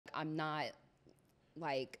I'm not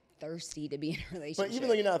like thirsty to be in a relationship. But even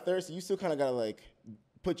though you're not thirsty, you still kind of gotta like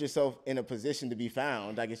put yourself in a position to be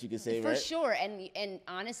found, I guess you could say, For right? sure. And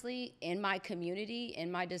honestly, in my community,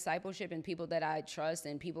 in my discipleship, and people that I trust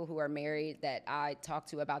and people who are married that I talk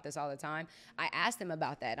to about this all the time, I ask them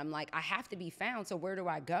about that. I'm like, I have to be found, so where do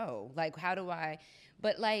I go? Like, how do I,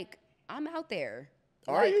 but like, I'm out there.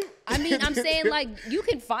 Are you? I mean, I'm saying like you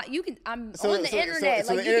can find, I'm on the internet.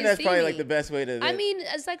 So like the you internet's can see probably me. like the best way to. I mean,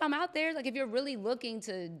 it's like I'm out there. Like if you're really looking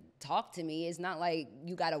to talk to me, it's not like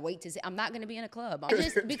you gotta wait to see. I'm not gonna be in a club. I'm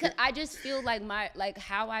just because I just feel like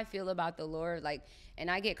how I feel about the Lord, like, and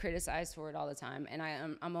I get criticized for it all the time, and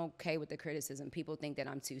I'm okay with the criticism. People think that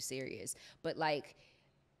I'm too serious, but like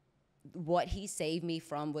what He saved me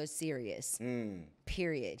from was serious.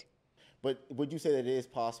 Period. But would you say that it is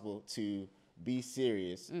possible to be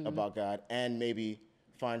serious about God and maybe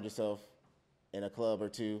find yourself in a club or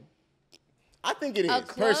two? I think it is,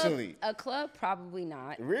 personally. A club, probably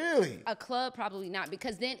not. Really? A club, probably not.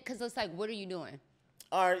 Because it's like, what are you doing?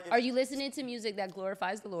 Are you listening to music that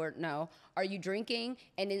glorifies the Lord? No. Are you drinking?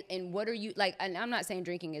 And what are you, like, and I'm not saying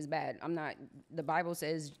drinking is bad. The Bible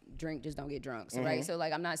says drink, just don't get drunk. So, right? So,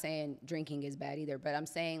 like, I'm not saying drinking is bad either, but I'm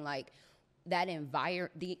saying, like, that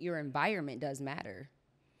your environment does matter.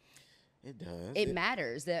 It does. It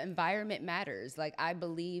matters. The environment matters. Like, I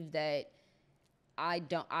believe that I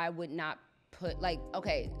would not put, like,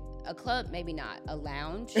 okay, a club, maybe not. A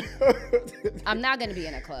lounge. I'm not going to be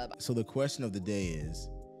in a club. So the question of the day is,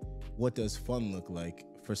 what does fun look like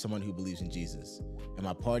for someone who believes in Jesus? Am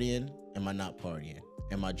I partying? Am I not partying?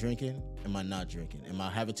 Am I drinking? Am I not drinking? Am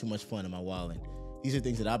I having too much fun? Am I wilding? These are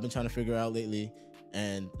things that I've been trying to figure out lately.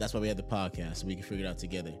 And that's why we had the podcast, so we can figure it out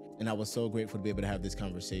together. And I was so grateful to be able to have this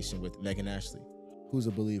conversation with Megan Ashley, who's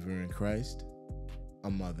a believer in Christ, a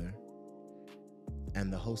mother, and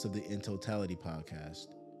the host of the In Totality podcast,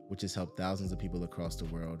 which has helped thousands of people across the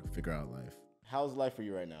world figure out life. How's life for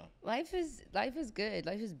you right now? Life is good.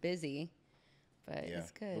 Life is busy, but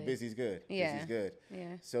it's good. But busy's good. Yeah. Busy's good.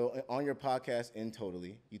 Yeah. So on your podcast, In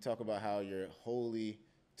Totally, you talk about how you're totally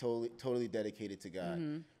dedicated to God.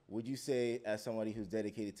 Mm-hmm. Would you say, as somebody who's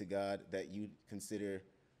dedicated to God, that you consider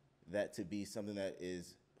that to be something that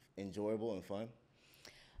is enjoyable and fun?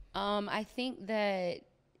 I think that,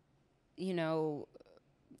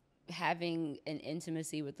 having an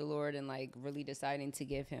intimacy with the Lord and like really deciding to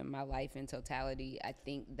give Him my life in totality, I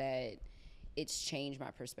think that it's changed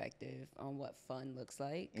my perspective on what fun looks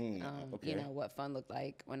like. Okay. What fun looked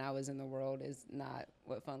like when I was in the world is not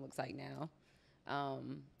what fun looks like now.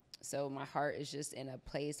 So my heart is just in a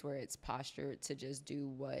place where it's postured to just do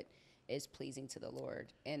what is pleasing to the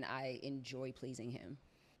Lord, and I enjoy pleasing Him.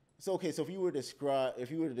 So if you were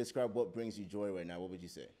to describe what brings you joy right now, what would you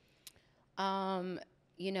say?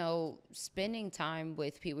 Spending time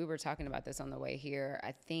with people. We were talking about this on the way here.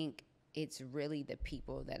 I think it's really the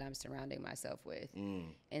people that I'm surrounding myself with.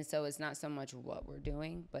 And so it's not so much what we're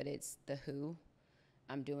doing, but it's the who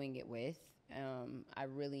I'm doing it with. I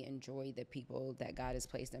really enjoy the people that God has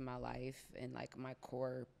placed in my life and like my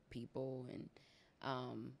core people. And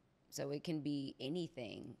so it can be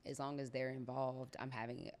anything. As long as they're involved, I'm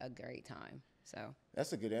having a great time. So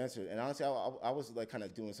that's a good answer. And honestly, I was like kind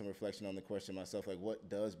of doing some reflection on the question myself, like what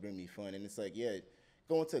does bring me fun? And it's like, yeah,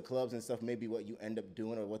 going to clubs and stuff, maybe what you end up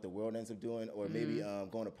doing or what the world ends up doing, or maybe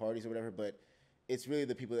going to parties or whatever. But it's really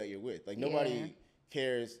the people that you're with. Like nobody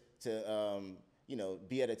cares to,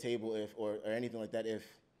 be at a table or anything like that if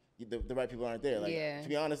the right people aren't there. Like, to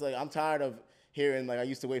be honest, like I'm tired of hearing, like I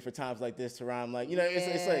used to wait for times like this to rhyme. Like,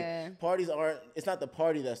 it's like parties it's not the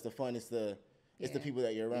party that's the fun, it's the people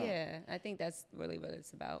that you're around. Yeah, I think that's really what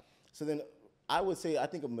it's about. So then I would say I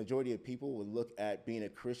think a majority of people would look at being a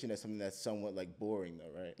Christian as something that's somewhat like boring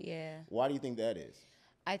though, right? Yeah. Why do you think that is?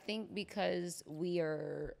 I think because we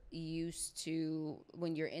are used to,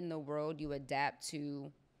 when you're in the world, you adapt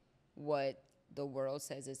to what the world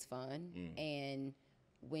says is fun. And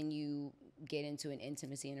when you get into an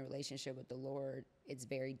intimacy and a relationship with the Lord, it's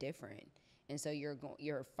very different. And so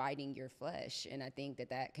you're fighting your flesh. And I think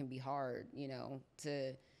that can be hard,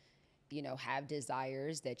 to, have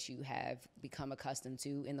desires that you have become accustomed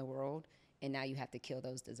to in the world. And now you have to kill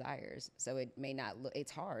those desires. So it may not look,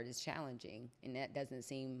 it's hard, it's challenging. And that doesn't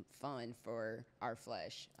seem fun for our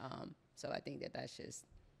flesh. So I think that's just.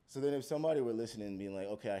 So then if somebody were listening and being like,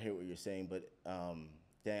 okay, I hear what you're saying, but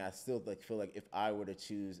dang, I still feel like if I were to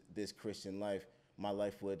choose this Christian life, my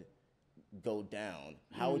life would go down.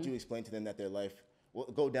 How would you explain to them that their life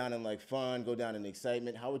will go down in like fun, go down in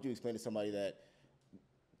excitement? How would you explain to somebody that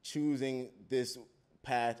choosing this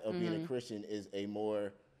path of being a Christian is a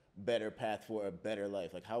better path for a better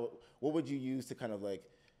life? Like what would you use to kind of like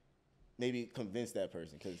maybe convince that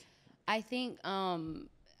person? Because I think I'm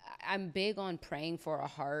big on praying for a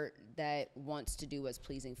heart that wants to do what's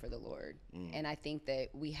pleasing for the Lord. And I think that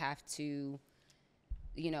we have to,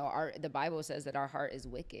 the Bible says that our heart is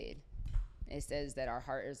wicked. It says that our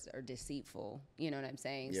hearts are deceitful. You know what I'm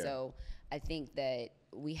saying? Yeah. So I think that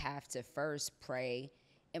we have to first pray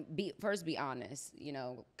and be honest.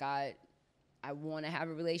 God, I want to have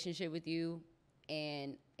a relationship with you,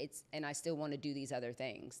 and I still want to do these other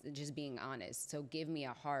things. Just being honest. So give me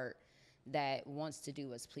a heart that wants to do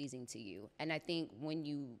what's pleasing to you. And I think when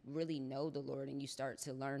you really know the Lord and you start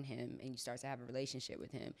to learn him and you start to have a relationship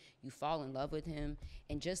with him, you fall in love with him.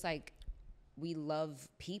 And just like we love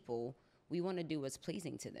people, we want to do what's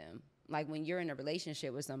pleasing to them. Like when you're in a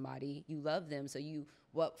relationship with somebody, you love them, so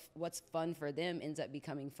what's fun for them ends up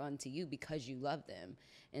becoming fun to you because you love them.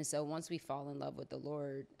 And so once we fall in love with the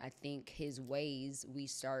Lord, I think his ways we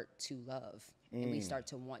start to love. And we start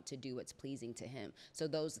to want to do what's pleasing to him. So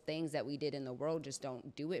those things that we did in the world just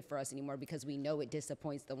don't do it for us anymore because we know it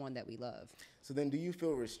disappoints the one that we love. So then do you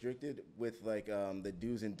feel restricted with like the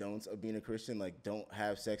do's and don'ts of being a Christian? Like don't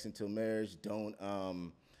have sex until marriage,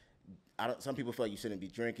 some people feel like you shouldn't be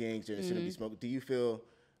drinking, shouldn't be smoking. Do you feel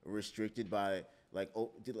restricted by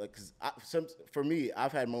because for me,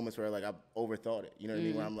 I've had moments where like I've overthought it. You know what I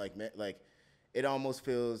mean? Where I'm like, man, like it almost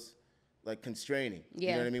feels like constraining. Yeah.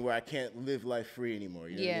 You know what I mean? Where I can't live life free anymore.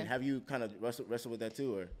 You know what I mean? Have you kind of wrestled with that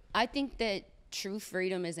too, or? I think that true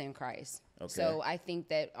freedom is in Christ. Okay. So I think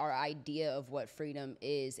that our idea of what freedom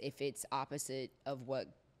is, if it's opposite of what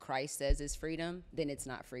Christ says is freedom, then it's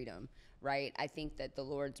not freedom, right? I think that the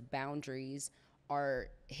Lord's boundaries are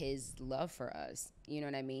his love for us. You know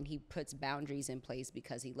what I mean? He puts boundaries in place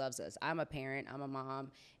because he loves us. I'm a parent, I'm a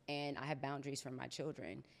mom, and I have boundaries for my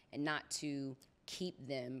children, and not to keep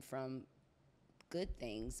them from good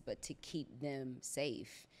things, but to keep them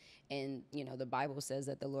safe. And, the Bible says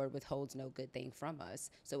that the Lord withholds no good thing from us.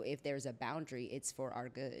 So if there's a boundary, it's for our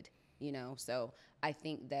good, So I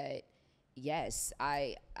think that, yes,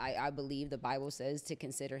 I believe the Bible says to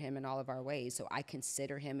consider him in all of our ways. So I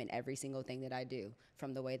consider him in every single thing that I do,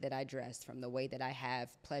 from the way that I dress, from the way that I have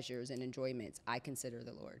pleasures and enjoyments. I consider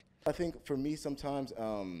the Lord. I think for me sometimes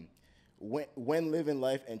when living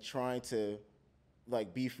life and trying to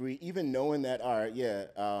like be free, even knowing that, all right,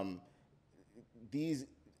 these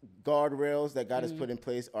guardrails that God has put in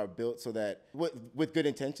place are built so that with good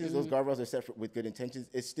intentions, those guardrails are set with good intentions.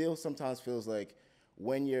 It still sometimes feels like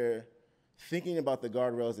when you're thinking about the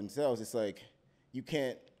guardrails themselves, it's like you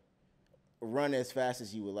can't run as fast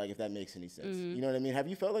as you would like, if that makes any sense. You know what I mean? Have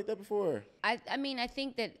you felt like that before? I mean, I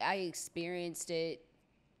think that I experienced it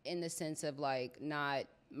in the sense of like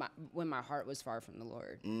when my heart was far from the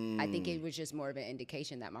Lord. I think it was just more of an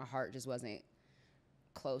indication that my heart just wasn't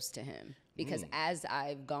close to him. Because as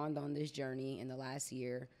I've gone on this journey in the last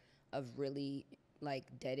year of really like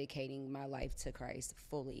dedicating my life to Christ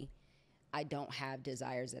fully, I don't have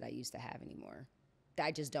desires that I used to have anymore.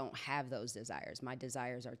 I just don't have those desires. My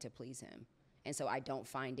desires are to please him. And so I don't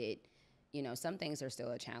find it, some things are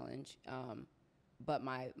still a challenge. But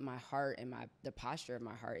my heart and the posture of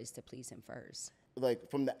my heart is to please him first. Like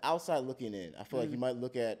from the outside looking in, I feel like you might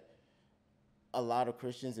look at a lot of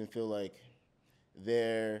Christians and feel like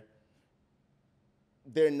they're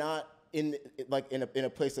not in a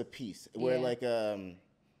place of peace where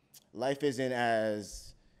life isn't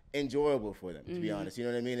as enjoyable for them, to be honest. You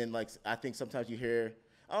know what I mean? And like I think sometimes you hear,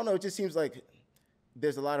 I don't know, it just seems like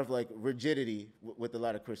there's a lot of like rigidity with a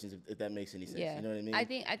lot of Christians, if that makes any sense. Yeah. You know what I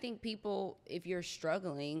mean? I think people, if you're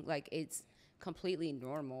struggling, like it's completely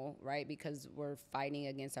normal, right? Because we're fighting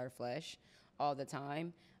against our flesh all the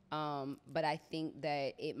time. But I think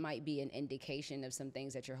that it might be an indication of some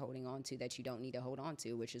things that you're holding on to that you don't need to hold on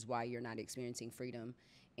to, which is why you're not experiencing freedom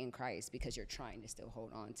in Christ, because you're trying to still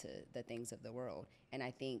hold on to the things of the world. And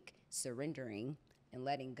I think surrendering and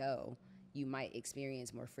letting go, you might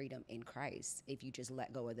experience more freedom in Christ if you just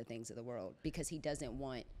let go of the things of the world, because he doesn't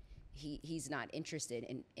want, he's not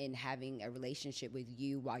interested in having a relationship with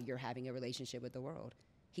you while you're having a relationship with the world.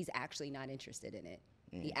 He's actually not interested in it.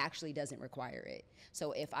 He actually doesn't require it.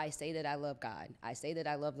 So if I say that I love God, I say that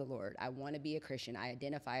I love the Lord, I want to be a Christian, I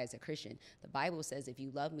identify as a Christian, the Bible says if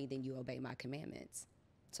you love me, then you obey my commandments.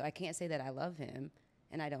 So I can't say that I love him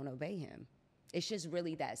and I don't obey him. It's just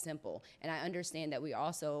really that simple. And I understand that we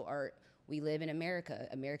live in America.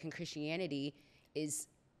 American Christianity is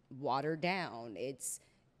watered down.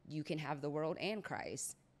 You can have the world and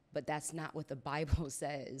Christ, but that's not what the Bible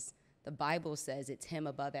says. The Bible says it's him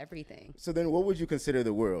above everything. So then what would you consider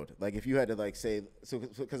the world? Like if you had to like say, so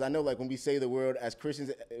because I know like when we say the world as Christians,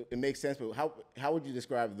 it makes sense, but how would you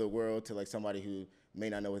describe the world to like somebody who may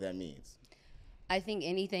not know what that means. I think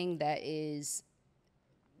anything that is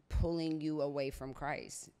pulling you away from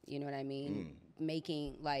Christ, you know what I mean?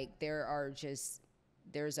 Making, like,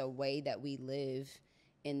 there's a way that we live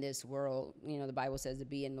in this world. You know, the Bible says to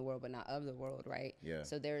be in the world but not of the world, right? Yeah.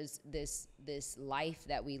 So there's this life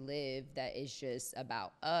that we live that is just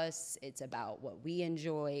about us. It's about what we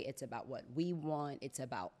enjoy. It's about what we want. It's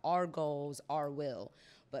about our goals, our will.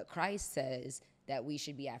 But Christ says that we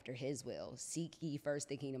should be after his will. Seek ye first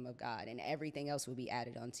the kingdom of God, and everything else will be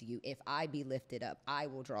added unto you. If I be lifted up, I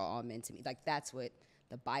will draw all men to me. Like, that's what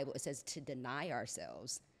the Bible, it says, to deny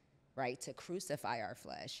ourselves, right? To crucify our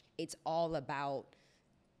flesh. It's all about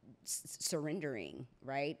surrendering,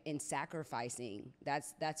 right? And sacrificing.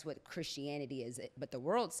 That's what Christianity is. But the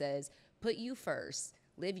world says, put you first,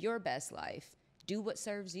 live your best life, do what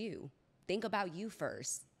serves you, think about you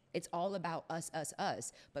first. It's all about us, us,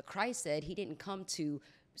 us. But Christ said he didn't come to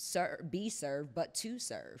be served, but to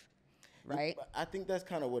serve, right? I think that's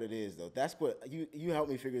kind of what it is, though. That's what you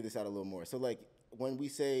helped me figure this out a little more. So, like, when we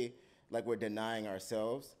say, like, we're denying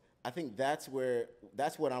ourselves, I think that's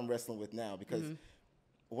what I'm wrestling with now, because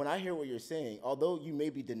when I hear what you're saying, although you may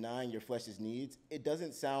be denying your flesh's needs, it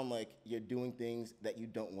doesn't sound like you're doing things that you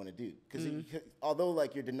don't want to do. Because although,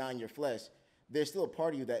 like, you're denying your flesh, there's still a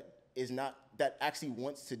part of you that actually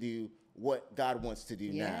wants to do what God wants to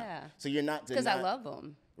do now. So you're not because I love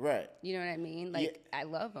him. Right. You know what I mean? Like, I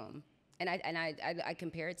love him. And I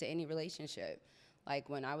compare it to any relationship. Like,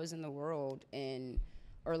 when I was in the world,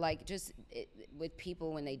 or like just with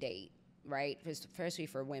people when they date, right? Especially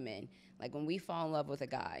for women. Like, when we fall in love with a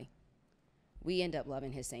guy, we end up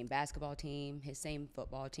loving his same basketball team, his same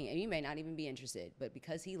football team. And you may not even be interested, but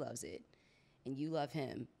because he loves it and you love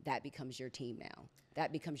him, that becomes your team now.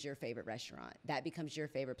 That becomes your favorite restaurant. That becomes your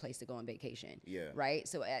favorite place to go on vacation. Yeah. Right?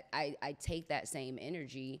 So I take that same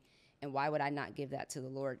energy, and why would I not give that to the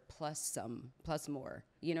Lord plus more?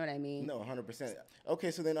 You know what I mean? No, 100%.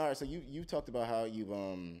 Okay, so then, all right, so you talked about how you're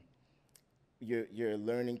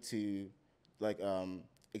learning to, like,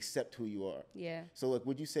 accept who you are. Yeah. So, like,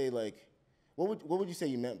 would you say, like, what would you say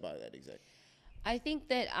you meant by that exactly? I think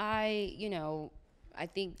that I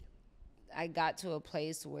think I got to a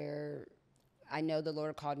place where I know the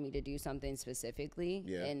Lord called me to do something specifically.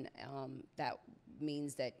 Yeah. And that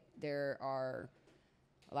means that there are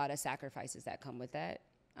a lot of sacrifices that come with that.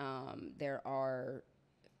 There are,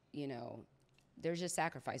 there's just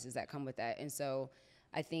sacrifices that come with that. And so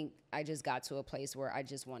I think I just got to a place where I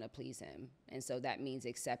just want to please him. And so that means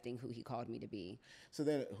accepting who he called me to be. So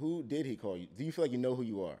then who did he call you? Do you feel like you know who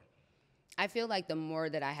you are? I feel like the more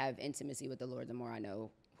that I have intimacy with the Lord, the more I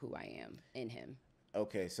know who I am in him.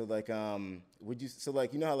 Okay, so, like,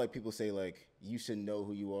 you know how, like, people say, like, you should know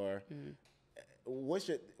who you are? What's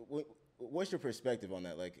your perspective on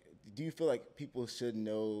that? Like, do you feel like people should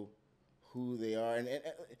know who they are? And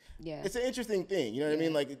yeah, it's an interesting thing. You know what I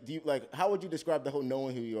mean? Like, how would you describe the whole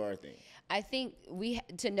knowing who you are thing? I think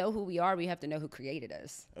to know who we are, we have to know who created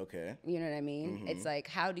us. Okay. You know what I mean? It's like,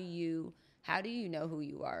 how do you know who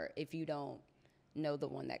you are if you don't know the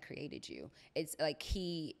one that created you? It's like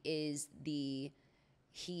he is the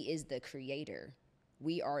creator.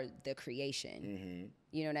 We are the creation.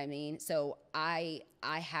 You know what I mean? So I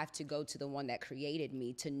have to go to the one that created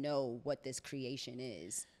me to know what this creation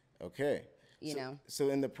is. Okay. You know? So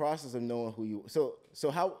in the process of knowing who you, so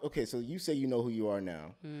you say you know who you are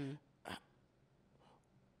now.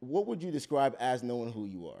 What would you describe as knowing who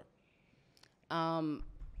you are?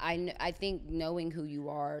 I think knowing who you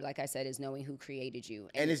are, like I said, is knowing who created you.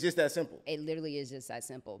 And it's just that simple. It literally is just that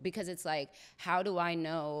simple. Because it's like, how do I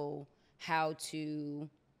know how to,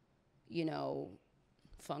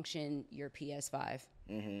 function your PS5?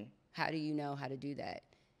 How do you know how to do that?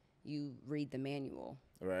 You read the manual.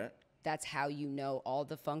 Right. That's how you know all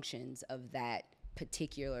the functions of that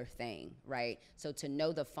particular thing, right? So to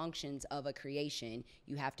know the functions of a creation,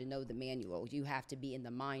 you have to know the manual. You have to be in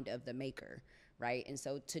the mind of the maker, right? And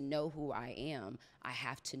so to know who I am, I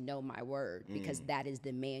have to know my word, because that is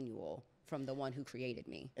the manual from the one who created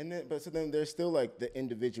me. And then there's still, like, the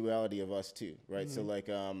individuality of us too, right? So, like,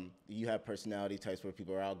 you have personality types where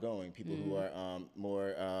people are outgoing, people who are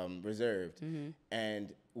more reserved,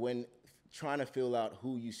 and when trying to fill out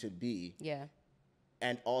who you should be,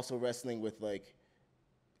 and also wrestling with, like,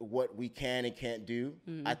 what we can and can't do,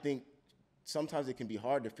 I think sometimes it can be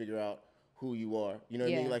hard to figure out who you are. You know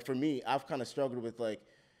what I mean? Like, for me, I've kind of struggled with, like,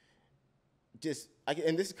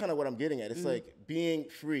 and this is kind of what I'm getting at. It's like being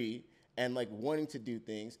free and, like, wanting to do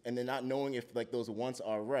things, and then not knowing if, like, those wants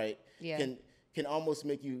are right can almost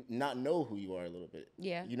make you not know who you are a little bit.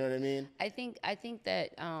 Yeah. You know what I mean? I think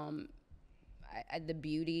that the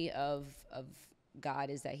beauty of God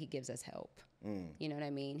is that he gives us help. You know what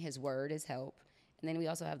I mean? His word is help. And then we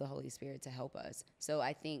also have the Holy Spirit to help us. So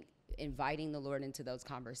I think inviting the Lord into those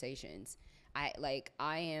conversations,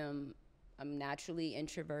 I'm naturally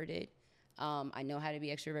introverted. I know how to be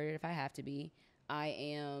extroverted if I have to be.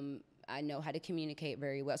 I know how to communicate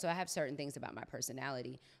very well. So I have certain things about my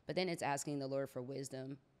personality, but then it's asking the Lord for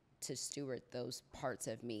wisdom to steward those parts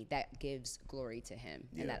of me that gives glory to him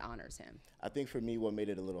and that honors him. I think for me, what made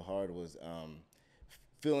it a little hard was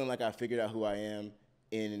feeling like I figured out who I am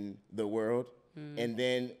in the world, and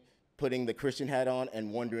then putting the Christian hat on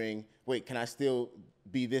and wondering, wait, can I still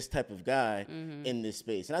be this type of guy in this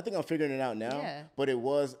space? And I think I'm figuring it out now, but it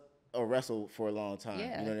was a wrestle for a long time. You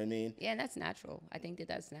know what I mean? Yeah, and that's natural. I think that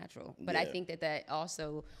that's natural. But I think that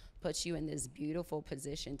also puts you in this beautiful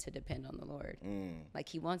position to depend on the Lord. Like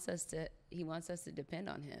he wants us to depend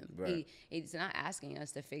on him. Right. He's not asking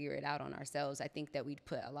us to figure it out on ourselves. I think that we'd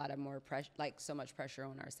put a lot of more pressure, like so much pressure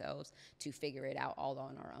on ourselves to figure it out all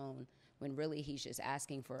on our own, when really he's just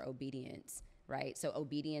asking for obedience, right? So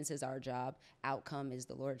obedience is our job. Outcome is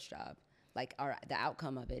the Lord's job. Like the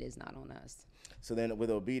outcome of it is not on us. So then with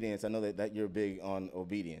obedience, I know that you're big on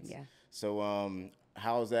obedience. Yeah. So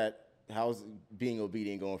how's being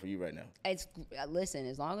obedient going for you right now? Listen,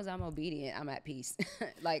 as long as I'm obedient, I'm at peace.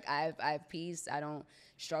 Like I have peace. I don't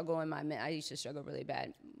struggle I used to struggle really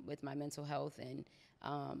bad with my mental health, and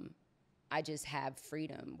I just have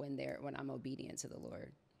freedom when I'm obedient to the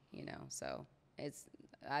Lord, you know. So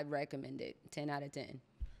I recommend it. 10 out of 10.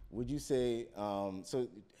 Would you say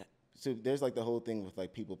so there's like the whole thing with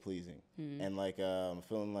like people pleasing and like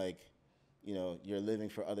feeling like, you know, you're living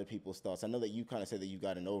for other people's thoughts. I know that you kind of said that you've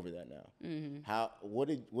gotten over that now. What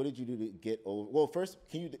did you do to get over? Well, first,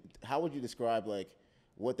 how would you describe like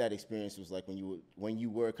what that experience was like when you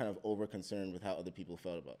were kind of over concerned with how other people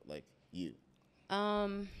felt about like you?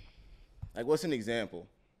 Like, what's an example?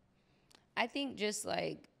 I think just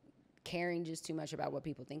like caring just too much about what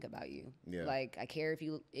people think about you. Yeah. Like I care if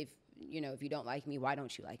you don't like me, why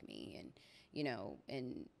don't you like me? And, you know,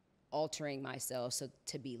 and altering myself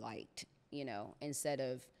to be liked, you know, instead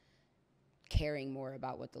of caring more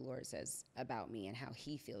about what the Lord says about me and how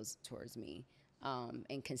he feels towards me,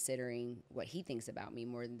 and considering what he thinks about me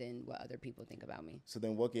more than what other people think about me. So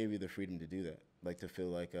then what gave you the freedom to do that? Like to feel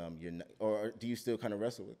like you're not, or do you still kind of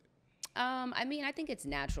wrestle with it? I mean, I think it's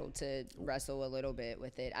natural to wrestle a little bit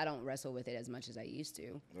with it. I don't wrestle with it as much as I used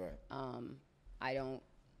to. Right.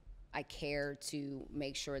 I care to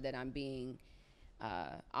make sure that I'm being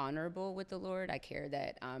honorable with the Lord. I care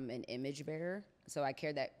that I'm an image bearer. So I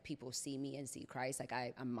care that people see me and see Christ. Like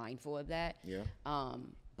I'm mindful of that. Yeah.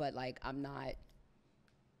 But like I'm not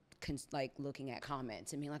like looking at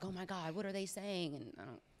comments and being like, oh my God, what are they saying? And I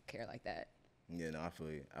don't care like that. Yeah, no, I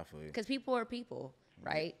feel you. Because people are people,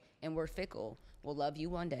 right? And we're fickle. We'll love you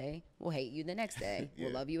one day. We'll hate you the next day. Yeah.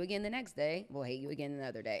 We'll love you again the next day. We'll hate you again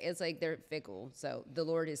another day. It's like they're fickle. So the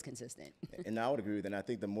Lord is consistent. And I would agree with that. And I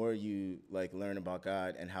think the more you like learn about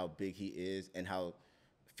God and how big he is and how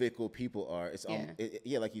fickle people are, it's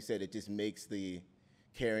like you said, it just makes the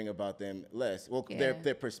caring about them less. Well,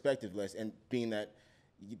 their perspective less, and being that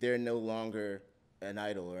they're no longer an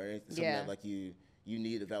idol or something that like you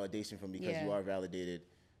need a validation from because you are validated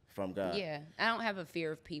from God. Yeah, I don't have a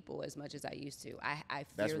fear of people as much as I used to. I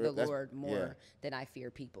fear the Lord more than I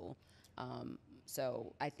fear people.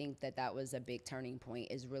 So I think that was a big turning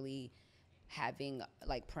point, is really having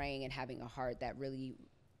like praying and having a heart that really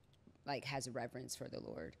like has reverence for the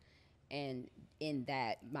Lord, and in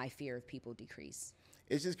that my fear of people decrease.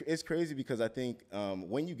 It's crazy because I think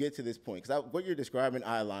when you get to this point, because what you're describing,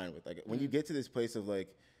 I align with. Like when you get to this place of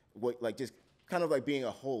like what like just kind of like being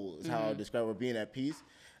a whole is how I describe, or being at peace.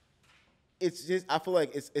 It's just, I feel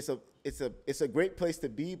like it's a great place to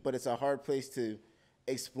be, but it's a hard place to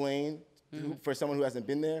explain for someone who hasn't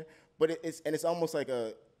been there. But it's almost like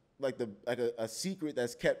a secret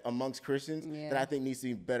that's kept amongst Christians that I think needs to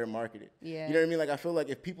be better marketed. Yeah. You know what I mean? Like I feel like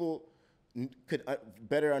if people could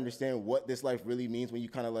better understand what this life really means when you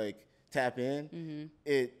kind of like tap in,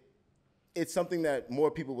 it's something that more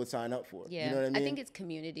people would sign up for. Yeah. You know what I mean? I think it's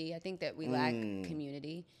community. I think that we lack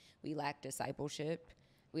community. We lack discipleship.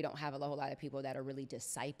 We don't have a whole lot of people that are really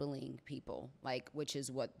discipling people, like, which is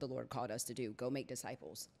what the Lord called us to do. Go make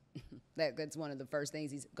disciples. That's one of the first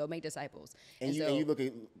things. He's go make disciples. And you look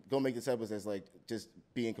at go make disciples as like just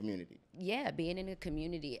be in community. Yeah, being in a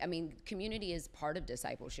community. I mean, community is part of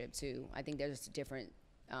discipleship too. I think there's different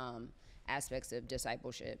aspects of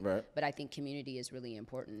discipleship. Right. But I think community is really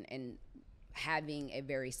important. And having a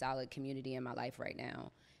very solid community in my life right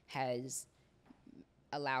now has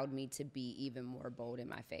allowed me to be even more bold in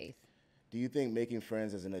my faith. Do you think making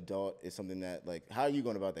friends as an adult is something that, like, how are you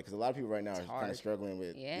going about that? Because a lot of people right now are kind hard. of struggling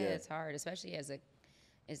with. Yeah, it's hard, especially as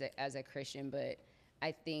a Christian. But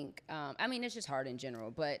I think, I mean, it's just hard in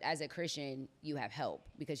general. But as a Christian, you have help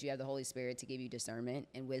because you have the Holy Spirit to give you discernment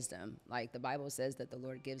and wisdom. Like the Bible says that the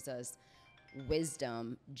Lord gives us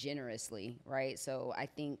wisdom generously, right? So I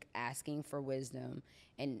think asking for wisdom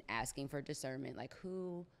and asking for discernment, like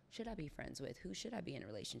who should I be friends with? Who should I be in a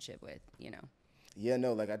relationship with? You know? Yeah,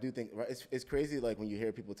 no, like I do think right, it's crazy like when you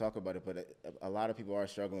hear people talk about it, but a lot of people are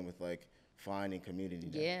struggling with like finding community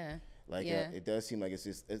now. Yeah. Like yeah. it does seem like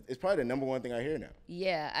it's probably the number one thing I hear now.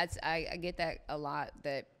 Yeah, I get that a lot,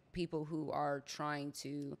 that people who are trying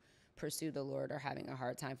to pursue the Lord are having a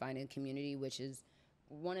hard time finding community, which is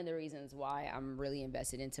one of the reasons why I'm really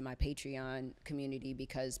invested into my Patreon community,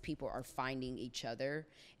 because people are finding each other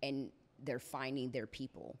and they're finding their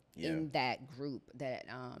people in that group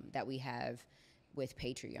that we have with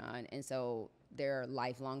Patreon. And so there are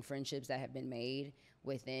lifelong friendships that have been made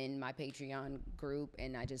within my Patreon group,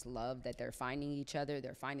 and I just love that they're finding each other,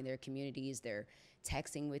 they're finding their communities, they're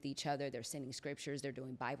texting with each other, they're sending scriptures, they're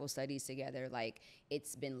doing Bible studies together. Like,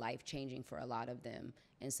 it's been life-changing for a lot of them.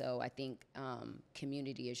 And so I think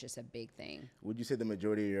community is just a big thing. Would you say the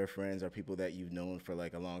majority of your friends are people that you've known for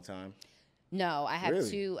like a long time? No, I have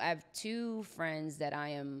Really? I have two friends that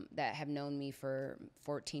have known me for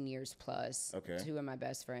 14 years plus. Okay. Two of my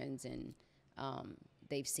best friends, and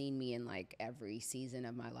they've seen me in like every season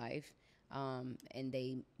of my life, and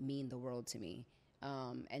they mean the world to me.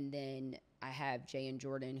 And then I have Jay and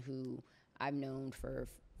Jordan, who I've known for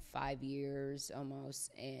 5 years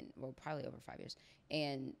almost, and well, probably over 5 years,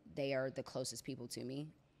 and they are the closest people to me.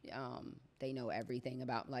 They know everything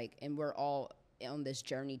about and we're all on this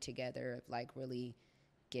journey together of like really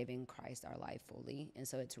giving Christ our life fully. And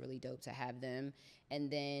so it's really dope to have them. And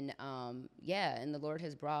then, and the Lord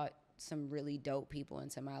has brought some really dope people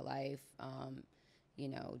into my life. You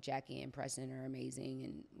know, Jackie and Preston are amazing,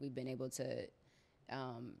 and we've been able to,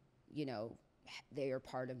 they are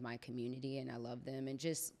part of my community, and I love them. And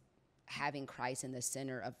just having Christ in the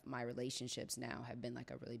center of my relationships now have been like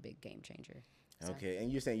a really big game changer. So. Okay,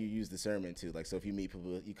 and you're saying you use discernment too, like so if you meet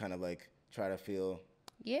people, you kind of like try to feel.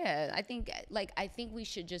 Yeah, I think we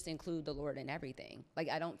should just include the Lord in everything. Like,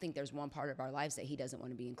 I don't think there's one part of our lives that he doesn't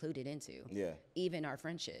want to be included into. Yeah. Even our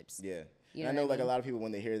friendships. Yeah. You I know know what I like a mean? lot of people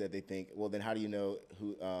when they hear that they think, well, then how do you know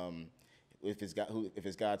who if it's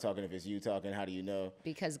God talking, if it's you talking, how do you know?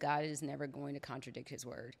 Because God is never going to contradict his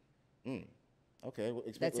word. Okay, well,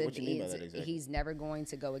 explain That's what you mean by that exactly. He's never going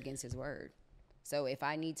to go against his word. So if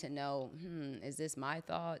I need to know, is this my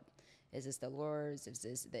thought? Is this the Lord's? Is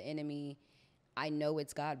this the enemy? I know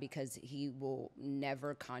it's God because he will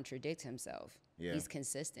never contradict himself. Yeah. He's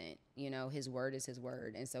consistent. You know, his word is his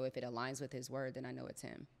word. And so if it aligns with his word, then I know it's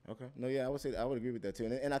him. Okay. No, yeah, I would agree with that too.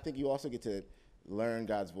 And I think you also get to learn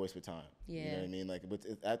God's voice with time. You know Yeah. what I mean? Like, but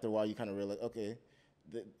after a while, you kind of realize, okay,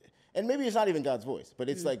 and maybe it's not even God's voice, but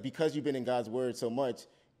it's like because you've been in God's word so much,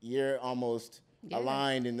 you're almost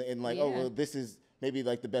aligned in like, oh, well, this is maybe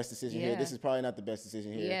like the best decision here. Yeah. This is probably not the best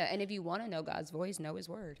decision here. Yeah, and if you want to know God's voice, know his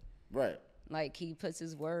word. Right. Like, he puts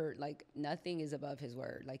his word, like nothing is above his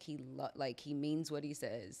word. Like he means what he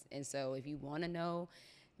says. And so if you want to know,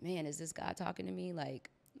 man, is this God talking to me? Like,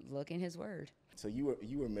 look in his word. So you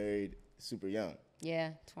were married super young.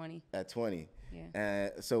 Yeah, 20. At 20. Yeah.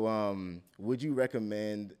 So would you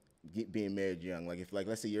recommend being married young? Like if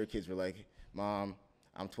let's say your kids were like, Mom,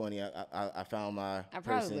 I'm 20. I found my I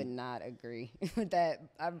probably person. would not agree with that.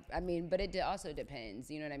 I mean, but it also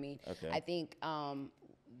depends. You know what I mean? Okay. I think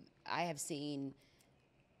I have seen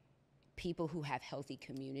people who have healthy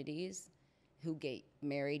communities who get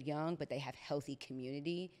married young, but they have healthy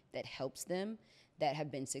community that helps them, that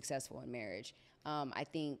have been successful in marriage. I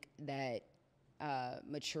think that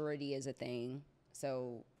maturity is a thing.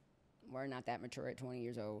 So we're not that mature at 20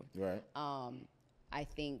 years old. Right. I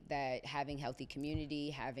think that having healthy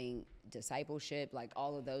community, having discipleship, like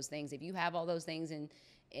all of those things, if you have all those things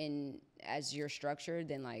in as your structure,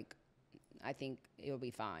 then like I think it'll be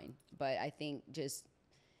fine. But I think just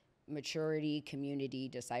maturity, community,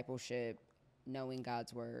 discipleship, knowing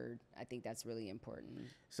God's word, I think that's really important.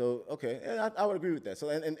 So okay, and I would agree with that. So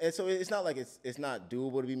and so it's not like it's not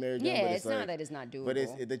doable to be married young. Yeah, But it's not that it's not doable.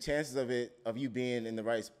 But the chances of you being in the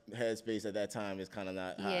right headspace at that time is kind of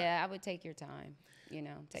not high. Yeah, I would take your time. You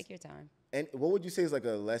know, take your time. And what would you say is like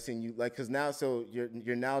a lesson you like? Because now, so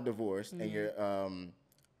you're now divorced, and you're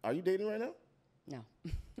are you dating right now? No,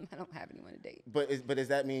 I don't have anyone to date. But does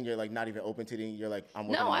that mean you're like not even open to dating? You're like I'm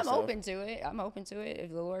working No, on I'm myself? open to it. I'm open to it.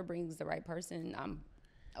 If the Lord brings the right person,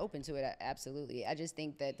 Open to it, absolutely. I just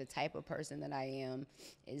think that the type of person that I am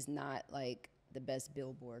is not like the best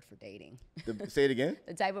billboard for dating. Say it again.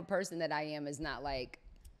 The type of person that I am is not like,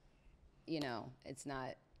 it's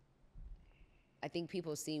not. I think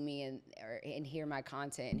people see me and hear my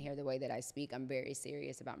content and hear the way that I speak. I'm very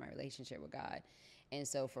serious about my relationship with God, and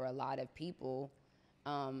so for a lot of people,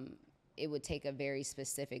 it would take a very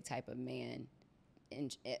specific type of man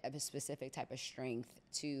and a specific type of strength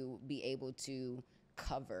to be able to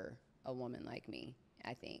cover a woman like me,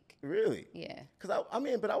 I think. Really? Yeah. Because I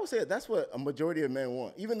mean, but I would say that's what a majority of men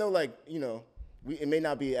want. Even though, like, it may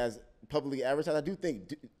not be as publicly advertised. I do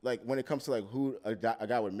think, like, when it comes to like who a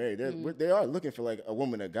guy would marry, they are looking for like a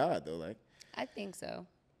woman of God, though. Like, I think so.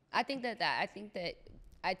 I think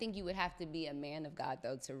you would have to be a man of God,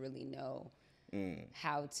 though, to really know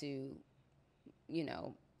how to,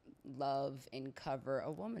 love and cover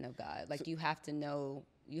a woman of God. Like, you have to know.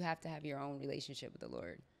 You have to have your own relationship with the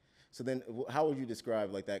Lord. So then how would you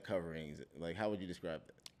describe like that covering? Like, how would you describe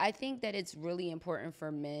that? I think that it's really important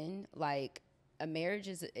for men. Like, a marriage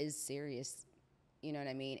is serious, you know what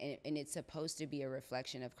I mean? And it's supposed to be a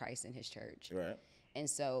reflection of Christ and his church. Right. And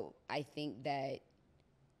so I think that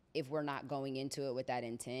if we're not going into it with that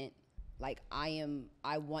intent, like I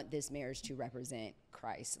want this marriage to represent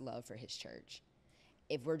Christ's love for his church.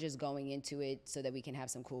 If we're just going into it so that we can have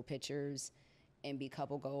some cool pictures and be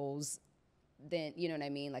couple goals, then, you know what I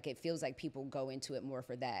mean? Like, it feels like people go into it more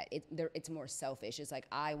for that. It's more selfish. It's like,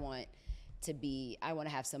 I want to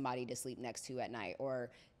have somebody to sleep next to at night. Or,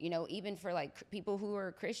 even for like people who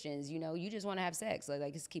are Christians, you just want to have sex.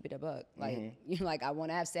 Like just keep it a buck. Like, like, I want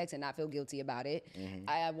to have sex and not feel guilty about it.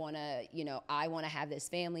 I want to have this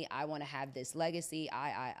family. I want to have this legacy.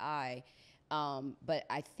 But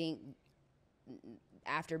I think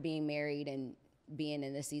after being married and being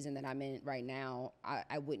in the season that I'm in right now,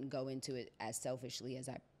 I wouldn't go into it as selfishly as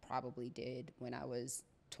I probably did when I was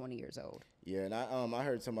 20 years old. Yeah, and I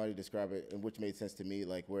heard somebody describe it, which made sense to me,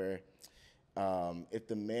 like where if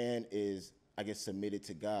the man is, I guess, submitted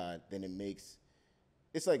to God, then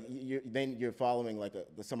it's like you're following like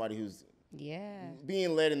somebody who's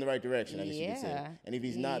being led in the right direction, I guess you could say. And if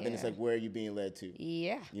he's not, then it's like, where are you being led to?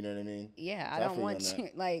 Yeah. You know what I mean? Yeah, So I don't want to,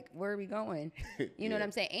 like, where are we going? You know what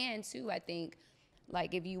I'm saying? And too, I think,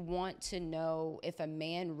 like, if you want to know, if a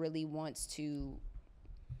man really wants to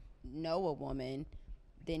know a woman,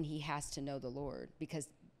 then he has to know the Lord, because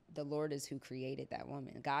the Lord is who created that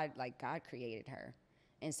woman. God created her.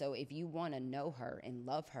 And so if you want to know her and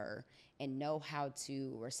love her and know how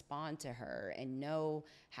to respond to her and know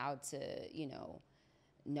how to,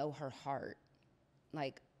 know her heart,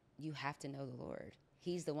 like, you have to know the Lord.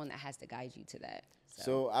 He's the one that has to guide you to that.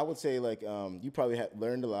 So I would say, like, you probably have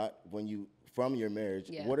learned a lot from your marriage.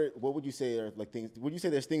 Yeah. What would you say are like things? Would you say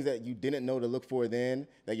there's things that you didn't know to look for then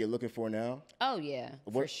that you're looking for now? Oh yeah,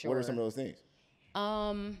 for sure. What are some of those things?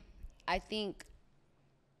 I think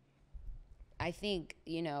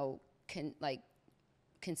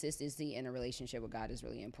consistency in a relationship with God is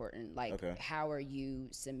really important. Like, okay. How are you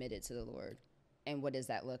submitted to the Lord, and what does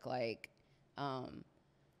that look like?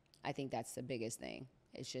 I think that's the biggest thing.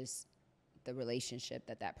 It's just the relationship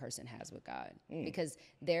that person has with God, because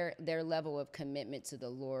their level of commitment to the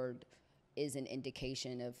Lord is an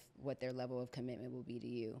indication of what their level of commitment will be to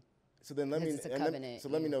you. So then let me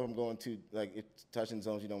know if I'm going to, like, it's touching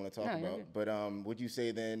zones you don't want to talk about. But would you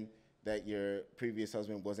say then that your previous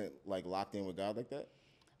husband wasn't like locked in with God like that?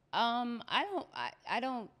 I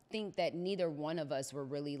don't think that neither one of us were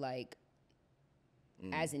really like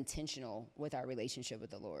as intentional with our relationship with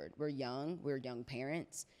the Lord. We're young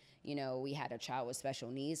parents. We had a child with special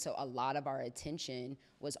needs, so a lot of our attention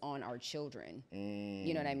was on our children.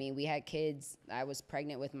 You know what I mean? We had kids. I was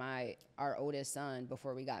pregnant with our oldest son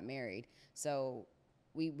before we got married. So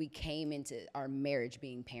we came into our marriage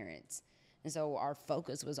being parents. And so our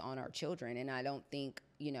focus was on our children. And I don't think,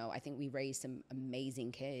 I think we raised some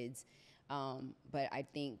amazing kids. But I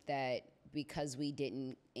think that because we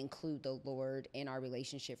didn't include the Lord in our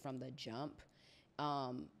relationship from the jump,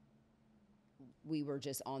 we were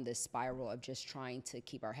just on this spiral of just trying to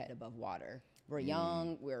keep our head above water. We're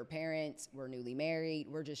young, we're parents, we're newly married,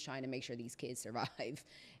 we're just trying to make sure these kids survive.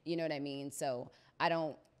 You know what I mean? So I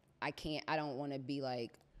don't want to be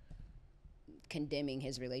like condemning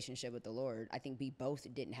his relationship with the Lord. I think we both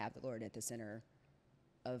didn't have the Lord at the center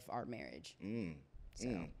of our marriage.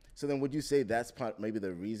 So then would you say that's maybe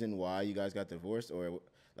the reason why you guys got divorced, or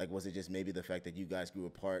like was it just maybe the fact that you guys grew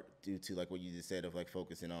apart due to like what you just said of like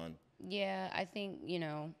focusing on? Yeah, I think,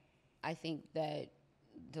 I think that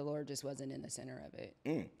the Lord just wasn't in the center of it.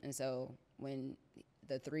 And so when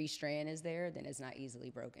the 3 strand is there, then it's not easily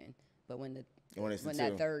broken. But when When it's the When two.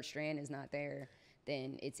 that third strand is not there,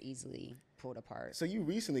 then it's easily pulled apart. So you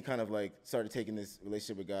recently kind of like started taking this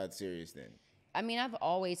relationship with God serious then. I mean, I've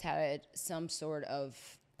always had some sort of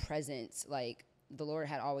presence. Like the Lord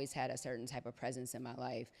had always had a certain type of presence in my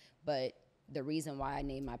life. But the reason why I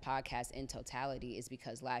named my podcast In Totality is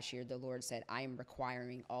because last year the Lord said, I am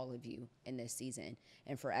requiring all of you in this season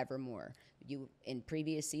and forevermore. You, in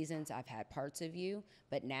previous seasons, I've had parts of you,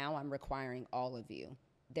 but now I'm requiring all of you.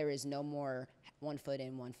 There is no more 1 foot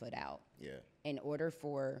in, 1 foot out. Yeah. In order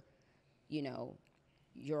for, you know,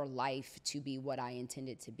 your life to be what I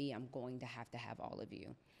intended to be, I'm going to have all of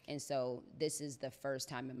you. And so this is the first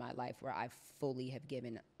time in my life where I fully have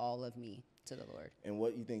given all of me to the Lord. And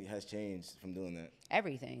what you think has changed from doing that?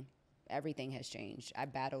 Everything has changed. I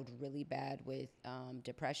battled really bad with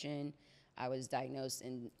depression. I was diagnosed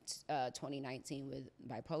in 2019 with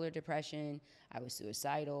bipolar depression. I was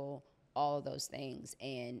suicidal, all of those things.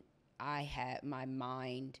 And my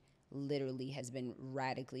mind literally has been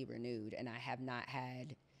radically renewed, and I have not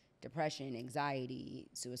had depression, anxiety,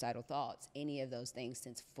 suicidal thoughts, any of those things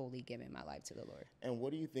since fully giving my life to the Lord. And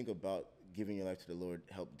what do you think about giving your life to the Lord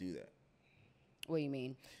helped do that? What do you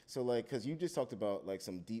mean? So like, cause you just talked about like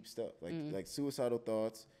some deep stuff, like suicidal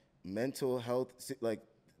thoughts, mental health, like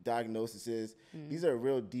diagnoses. These are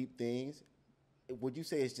real deep things. Would you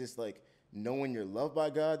say it's just like knowing you're loved by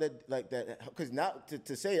God that, because not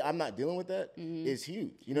to say I'm not dealing with that is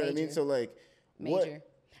huge. You know what I mean? Major. So like, Major.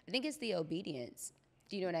 I think it's the obedience.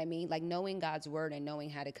 Do you know what I mean? Like knowing God's word and knowing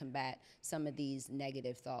how to combat some of these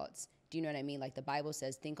negative thoughts. Do you know what I mean? Like the Bible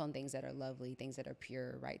says, think on things that are lovely, things that are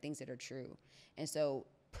pure, right? Things that are true. And so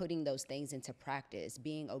putting those things into practice,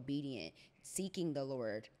 being obedient, seeking the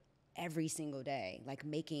Lord every single day, like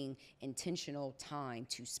making intentional time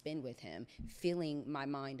to spend with him, filling my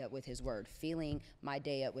mind up with his word, filling my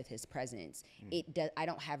day up with his presence. I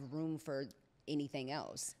don't have room for anything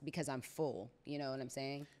else because I'm full. You know what I'm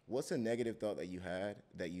saying? What's a negative thought that you had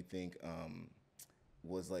that you think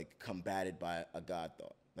was like combated by a God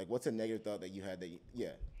thought? Like, what's a negative thought that you had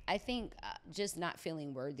I think just not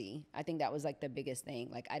feeling worthy. I think that was like the biggest thing.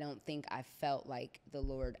 Like, I don't think I felt like the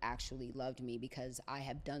Lord actually loved me because I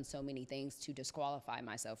have done so many things to disqualify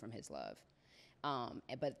myself from his love.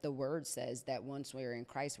 But the word says that once we're in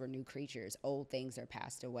Christ, we're new creatures. Old things are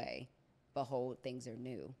passed away. Behold, things are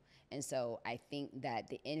new. And so I think that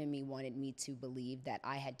the enemy wanted me to believe that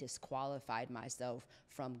I had disqualified myself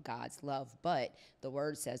from God's love. But the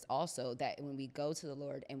word says also that when we go to the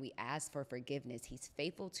Lord and we ask for forgiveness, he's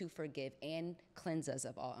faithful to forgive and cleanse us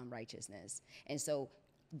of all unrighteousness. And so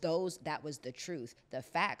that was the truth. The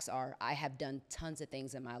facts are I have done tons of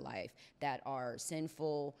things in my life that are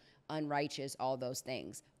sinful, unrighteous, all those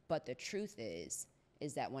things. But the truth is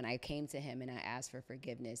that when I came to him and I asked for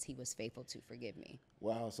forgiveness, he was faithful to forgive me.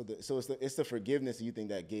 Wow. So it's the forgiveness you think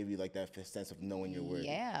that gave you like that sense of knowing your worth.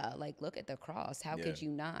 Yeah. Like, look at the cross. How could you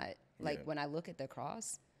not? Like, when I look at the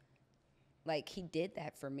cross, like, he did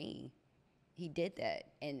that for me. He did that.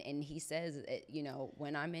 And he says, you know,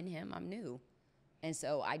 when I'm in him, I'm new. And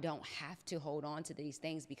so I don't have to hold on to these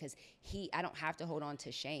things because I don't have to hold on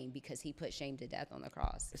to shame because he put shame to death on the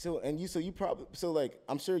cross. I'm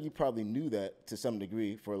sure you probably knew that to some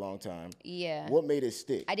degree for a long time. Yeah. What made it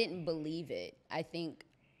stick? I didn't believe it. I think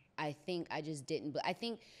I just didn't. I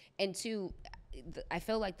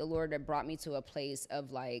feel like the Lord had brought me to a place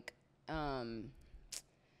of like, I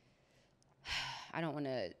don't want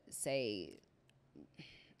to say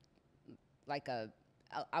like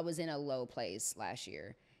I was in a low place last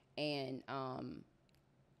year and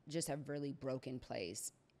just a really broken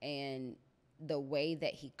place. And the way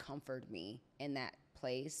that he comforted me in that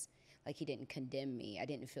place, like he didn't condemn me. I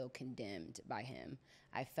didn't feel condemned by him.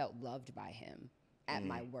 I felt loved by him at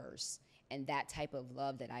my worst. And that type of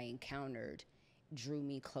love that I encountered drew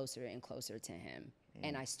me closer and closer to him.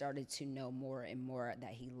 And I started to know more and more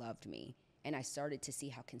that he loved me. And I started to see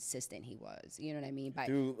how consistent he was. You know what I mean?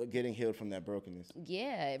 Through getting healed from that brokenness.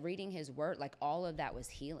 Yeah, reading his word, like all of that was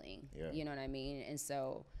healing. Yeah. You know what I mean? And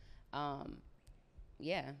so,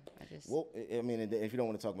 yeah, Well, I mean, if you don't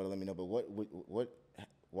want to talk about it, let me know. But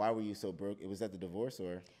why were you so broke? Was that the divorce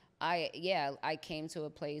or? I came to a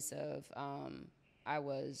place of, I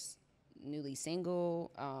was newly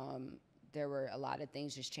single. There were a lot of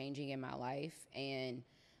things just changing in my life. And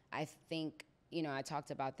I think, you know, I've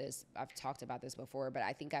talked about this before, but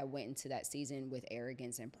I think I went into that season with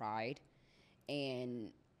arrogance and pride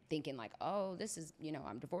and thinking like, oh, this is, you know,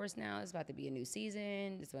 I'm divorced now. It's about to be a new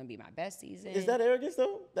season. It's going to be my best season. Is that arrogance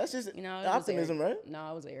though? That's just optimism, right?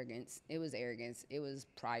 No, it was arrogance. It was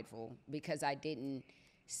prideful because I didn't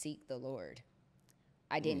seek the Lord.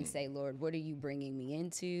 I didn't say, Lord, what are you bringing me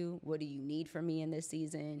into? What do you need from me in this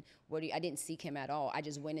season? I didn't seek him at all. I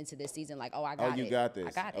just went into this season like, oh, I got it. Oh, you got this.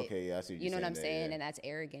 I got it. Okay, yeah, I see what you know you're what I'm saying saying? there, yeah. And that's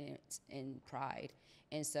arrogance and pride.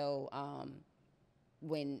 And so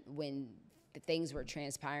when the things were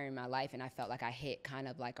transpiring in my life and I felt like I hit kind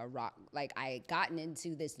of like a rock, like I had gotten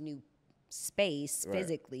into this new space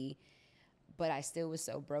physically, but I still was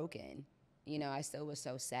so broken. You know, I still was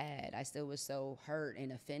so sad. I still was so hurt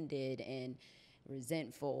and offended and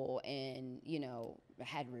resentful and, you know,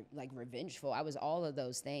 had revengeful. I was all of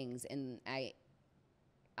those things. And I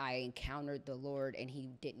encountered the Lord and he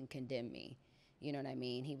didn't condemn me. You know what I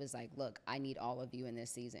mean? He was like, look, I need all of you in this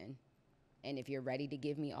season. And if you're ready to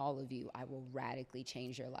give me all of you, I will radically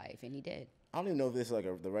change your life. And he did. I don't even know if this is like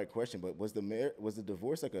the right question, but was the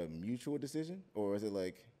divorce like a mutual decision, or is it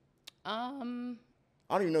like? I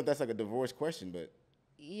don't even know if that's like a divorce question, but.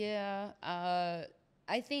 Yeah, I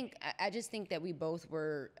just think that we both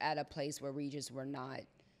were at a place where we just were not,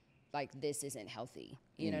 like, this isn't healthy.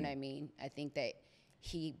 You know what I mean? I think that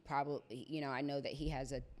he probably, you know, I know that he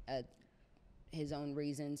has his own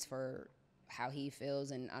reasons for how he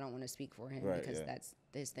feels, and I don't want to speak for him because that's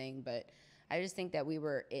his thing. But I just think that we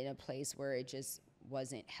were in a place where it just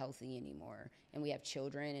wasn't healthy anymore. And we have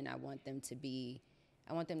children, and I want them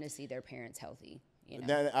to see their parents healthy. You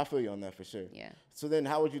know? I feel you on that for sure. Yeah. So then,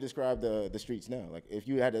 how would you describe the streets now? Like, if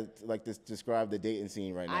you had to describe the dating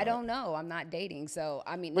scene right now. I don't know. I'm not dating, so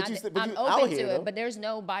I mean, But I'm you open out to here, it. though. But there's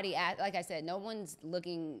nobody like I said, no one's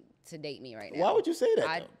looking to date me right now. Why would you say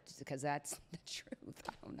that? Because that's the truth.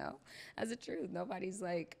 I don't know. That's the truth. Nobody's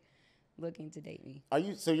like looking to date me. Are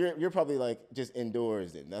you? So you're probably like just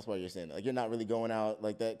indoors then. That's why you're saying that. Like, you're not really going out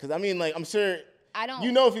like that. Because I mean, like, I'm sure. I don't.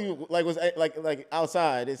 You know, if you was like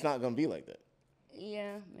outside, it's not gonna be like that.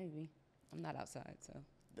 Yeah, maybe. I'm not outside, so.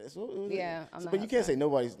 That's what it was. Yeah, I'm not But you can't outside. say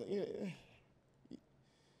nobody's. Yeah.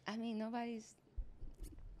 I mean, nobody's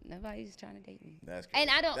trying to date me. That's crazy.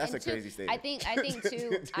 And I don't. That's and a crazy statement. I think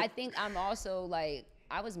too. I think I'm also like,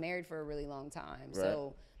 I was married for a really long time,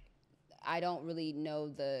 so I don't really know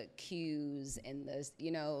the cues and the,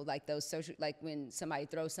 you know, like those social, like when somebody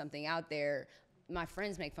throws something out there. My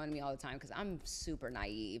friends make fun of me all the time because I'm super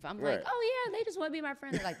naive. I'm like, oh yeah, they just want to be my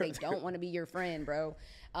friend. They're like, they don't want to be your friend, bro.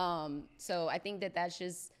 So I think that that's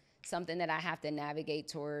just something that I have to navigate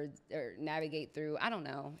towards or navigate through. I don't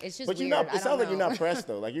know. It's just But weird. you're not. It sounds like you're not pressed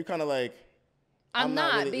though. Like, you're kind of like. I'm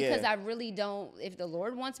not really, because I really don't. If the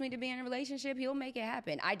Lord wants me to be in a relationship, he'll make it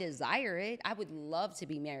happen. I desire it. I would love to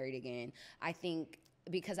be married again. I think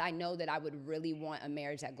because I know that I would really want a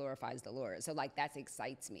marriage that glorifies the Lord. So like that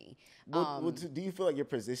excites me. Do you feel like you're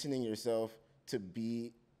positioning yourself to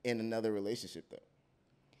be in another relationship though?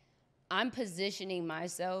 I'm positioning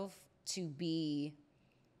myself to be,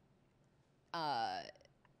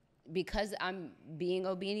 because I'm being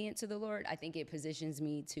obedient to the Lord, I think it positions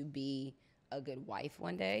me to be a good wife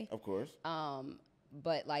one day. Of course.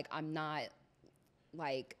 But like, I'm not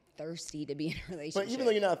like thirsty to be in a relationship. But even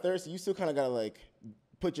though you're not thirsty, you still kind of gotta like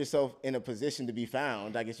put yourself in a position to be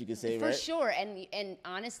found, I guess you could say, For right? sure. And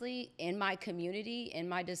honestly, in my community, in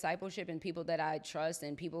my discipleship, and people that I trust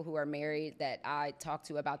and people who are married that I talk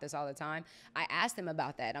to about this all the time, I ask them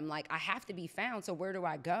about that. I'm like, I have to be found, so where do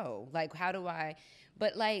I go? Like, how do I?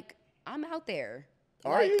 But like, I'm out there.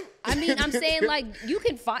 Are you? I mean, I'm saying like you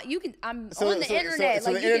can find, I'm on the internet. So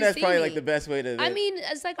like the you internet's can see probably me. like the best way to. I mean,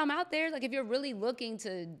 it's like I'm out there. Like if you're really looking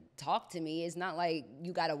to talk to me, it's not like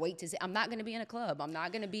you gotta wait to see. I'm not gonna be in a club. I'm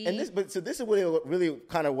not gonna be. And this is really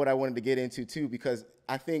kind of what I wanted to get into too, because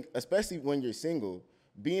I think especially when you're single,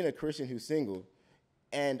 being a Christian who's single,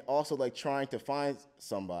 and also like trying to find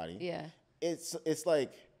somebody. Yeah. It's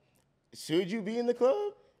like, should you be in the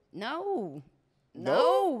club? No.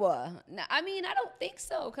 No? No, I mean, I don't think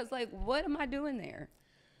so. Cause like, what am I doing there?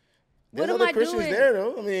 There's What am other I Christians doing? there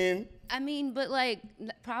though. I mean, but like,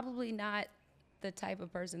 probably not the type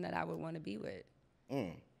of person that I would want to be with.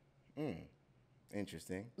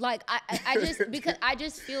 Interesting. Like I just because I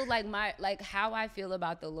just feel like how I feel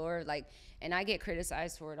about the Lord, like, and I get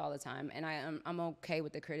criticized for it all the time, and I'm okay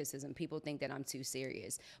with the criticism. People think that I'm too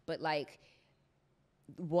serious, but like,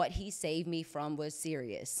 what he saved me from was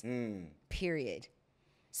serious. Period.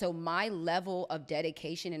 So my level of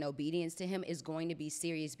dedication and obedience to him is going to be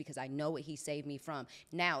serious because I know what he saved me from.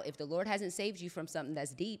 Now, if the Lord hasn't saved you from something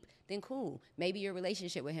that's deep, then cool. Maybe your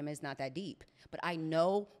relationship with him is not that deep. But I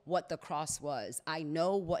know what the cross was. I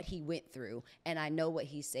know what he went through, and I know what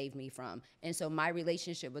he saved me from. And so my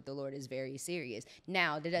relationship with the Lord is very serious.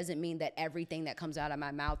 Now, that doesn't mean that everything that comes out of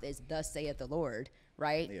my mouth is thus saith the Lord,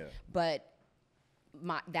 right? Yeah. But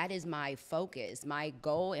that is my focus. My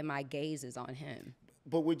goal and my gaze is on him.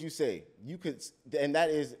 But would you say you could, and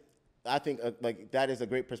that is, I think, like that is a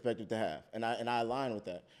great perspective to have, and I align with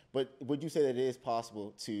that. But would you say that it is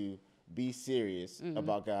possible to be serious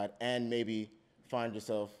about God and maybe find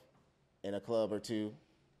yourself in a club or two?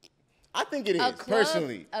 I think it is,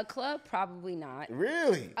 personally. A club, probably not.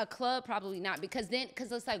 Really? A club, probably not, because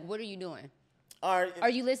it's like, what are you doing? Are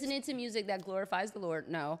you listening to music that glorifies the Lord?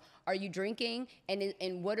 No. Are you drinking?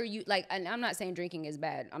 And what are you, like, and I'm not saying drinking is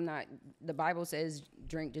bad. The Bible says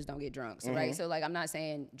drink, just don't get drunk. So, right? So, like, I'm not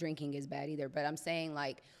saying drinking is bad either, but I'm saying,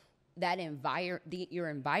 like, that your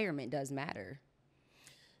environment does matter.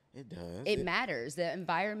 It does. It matters. The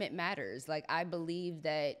environment matters. Like, I believe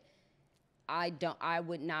that I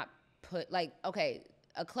would not put, like, okay,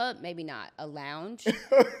 a club, maybe not. A lounge.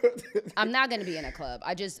 I'm not going to be in a club.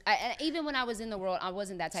 Even when I was in the world, I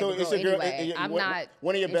wasn't that type of girl anyway. I'm not.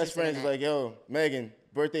 One of your best friends is like, yo, Megan,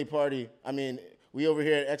 birthday party. I mean, we over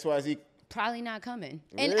here at XYZ. Probably not coming.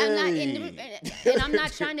 Really? And I'm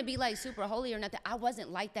not trying to be like super holy or nothing. I wasn't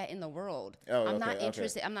like that in the world. I'm not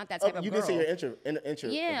interested. I'm not that type of girl. You can say you're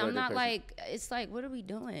introvert. Yeah, I'm not like, it's like, what are we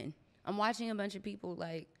doing? I'm watching a bunch of people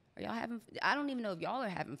like, are y'all having, I don't even know if y'all are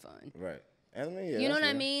having fun. Right. I mean, yeah, you know what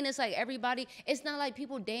I mean? It's like everybody, it's not like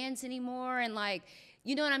people dance anymore. And like,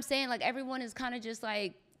 you know what I'm saying? Like everyone is kind of just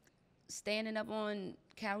like standing up on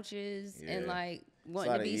couches and like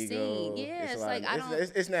wanting to be seen. Yeah, it's like,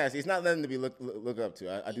 it's nasty. It's not nothing to be look up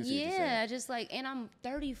to. I do see what you're saying. Yeah, just like, and I'm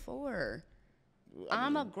 34.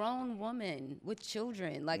 I'm a grown woman with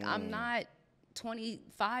children. Like I'm not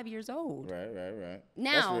 25 years old. Right.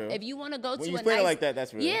 Now, if you want to go when to you a explain nice, it like that,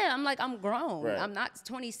 that's real. Yeah, I'm like, I'm grown. Right. I'm not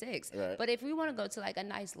 26. Right. But if we want to go to like a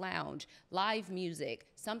nice lounge, live music,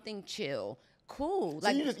 something chill, cool. So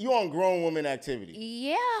like you on grown woman activity.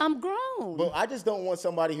 Yeah, I'm grown. But I just don't want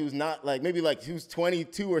somebody who's not like, maybe like who's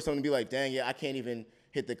 22 or something to be like, dang, yeah, I can't even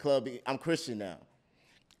hit the club. I'm Christian now.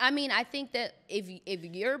 I mean, I think that if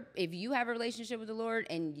you have a relationship with the Lord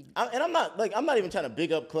and I'm not even trying to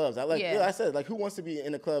big up clubs. I said, like, who wants to be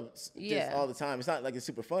in a club just all the time? It's not like it's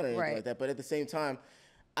super fun or anything like that. But at the same time,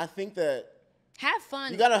 I think that have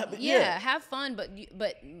fun. You gotta have fun,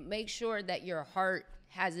 but make sure that your heart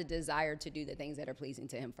has a desire to do the things that are pleasing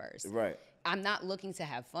to Him first. Right. I'm not looking to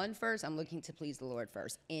have fun first. I'm looking to please the Lord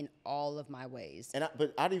first in all of my ways.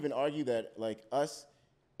 But I'd even argue that like us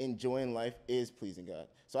enjoying life is pleasing God.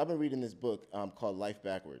 So I've been reading this book called Life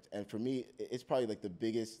Backwards, and for me, it's probably like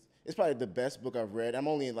it's probably the best book I've read. I'm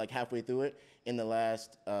only like halfway through it in the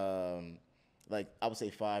last like I would say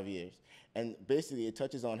 5 years, and basically it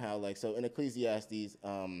touches on how like so in Ecclesiastes,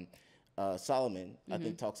 Solomon I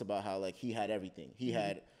think talks about how like he had everything. He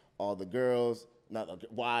had all the girls, not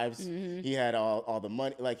wives. He had all the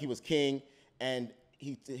money. Like he was king, and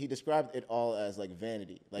he described it all as like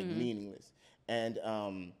vanity, like meaningless.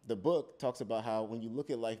 And the book talks about how when you look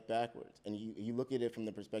at life backwards and you look at it from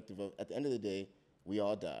the perspective of, at the end of the day, we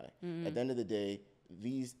all die. At the end of the day,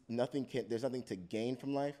 there's nothing to gain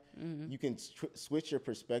from life. You can switch your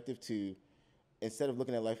perspective to, instead of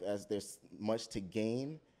looking at life as there's much to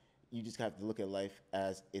gain, you just have to look at life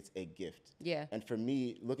as it's a gift. Yeah. And for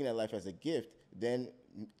me, looking at life as a gift then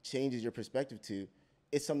changes your perspective to,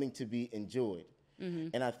 it's something to be enjoyed.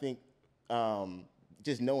 And I think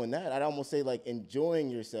just knowing that, I'd almost say like enjoying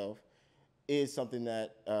yourself is something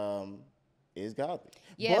that is godly.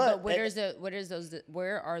 Yeah, but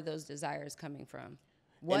where are those desires coming from?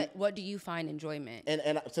 What do you find enjoyment?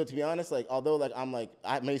 And so to be honest, like although like I'm like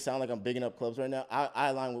I may sound like I'm bigging up clubs right now, I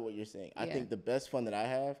align with what you're saying. I think the best fun that I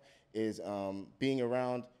have is being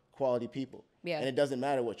around quality people. Yeah. And it doesn't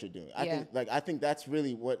matter what you're doing. I think that's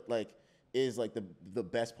really what like is like the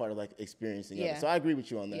best part of like experiencing it. So I agree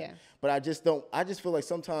with you on that. Yeah. But I just feel like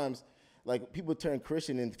sometimes like people turn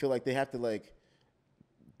Christian and feel like they have to like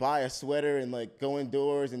buy a sweater and like go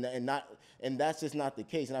indoors and that's just not the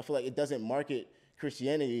case. And I feel like it doesn't market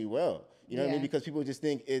Christianity well. You know what I mean? Because people just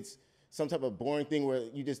think it's some type of boring thing where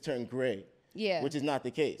you just turn gray. Yeah. Which is not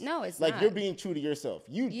the case. No, it's like not. You're being true to yourself.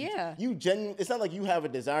 You it's not like you have a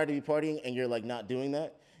desire to be partying and you're like not doing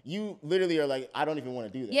that. You literally are like, I don't even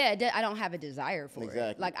want to do that. Yeah, I don't have a desire for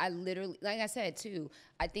it. Like I literally, like I said too,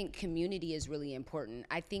 I think community is really important.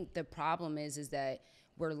 I think the problem is that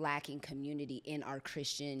we're lacking community in our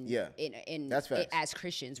Christian. Yeah, that's facts. As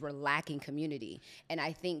Christians, we're lacking community, and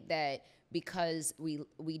I think that because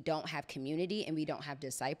we don't have community and we don't have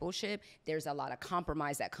discipleship, there's a lot of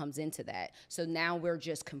compromise that comes into that. So now we're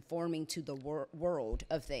just conforming to the world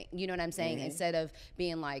of things. You know what I'm saying? Instead of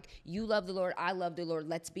being like, you love the Lord, I love the Lord,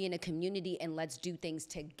 let's be in a community and let's do things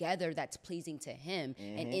together that's pleasing to Him.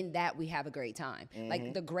 And in that, we have a great time.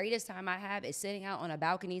 Like the greatest time I have is sitting out on a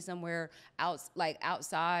balcony somewhere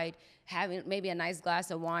outside, having maybe a nice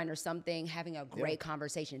glass of wine or something, having a great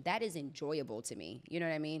conversation. That is enjoyable to me. You know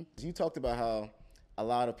what I mean? You talked about how a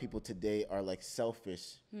lot of people today are like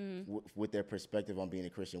selfish with their perspective on being a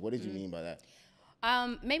Christian. What did you mean by that?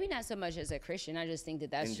 Maybe not so much as a Christian. I just think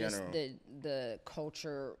that that's In just general. the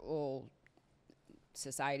cultural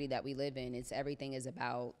society that we live in. It's everything is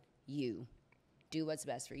about you. Do what's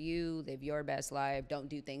best for you. Live your best life. Don't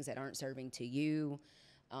do things that aren't serving to you.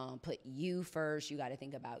 Put you first. You got to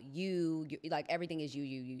think about you. Like everything is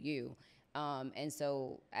you. And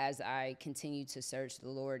so as I continue to search the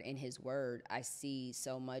Lord in His Word, I see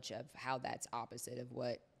so much of how that's opposite of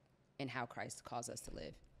what and how Christ calls us to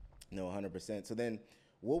live. No, 100%. So then,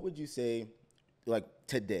 what would you say, like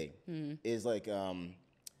today, is like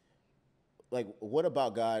what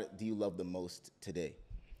about God do you love the most today?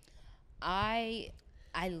 I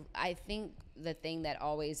think the thing that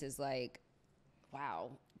always is like,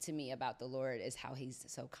 wow, to me about the Lord is how He's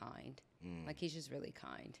so kind. Like He's just really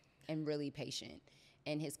kind and really patient.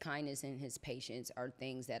 And His kindness and His patience are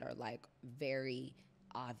things that are like very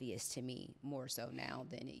obvious to me more so now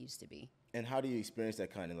than it used to be. And how do you experience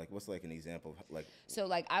that kind of like? What's like an example of like? So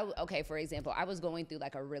like for example, I was going through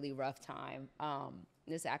like a really rough time.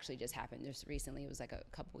 This actually just happened just recently. It was like a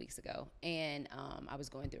couple weeks ago, and I was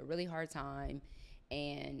going through a really hard time,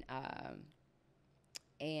 and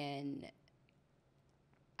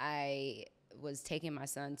I was taking my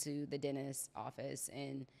son to the dentist's office,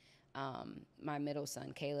 and my middle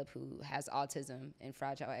son Caleb, who has autism and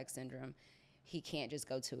Fragile X syndrome, he can't just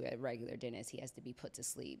go to a regular dentist. He has to be put to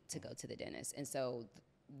sleep to go to the dentist. And so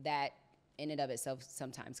that in and of itself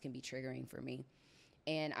sometimes can be triggering for me.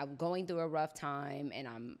 And I'm going through a rough time, and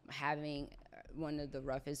I'm having one of the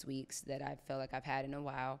roughest weeks that I feel like I've had in a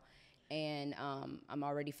while. And I'm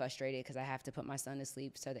already frustrated because I have to put my son to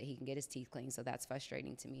sleep so that he can get his teeth cleaned. So that's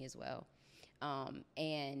frustrating to me as well.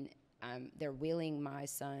 And they're wheeling my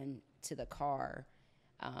son to the car.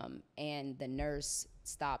 And the nurse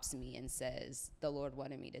stops me and says, the Lord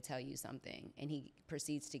wanted me to tell you something. And he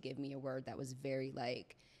proceeds to give me a word that was very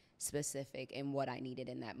like specific in what I needed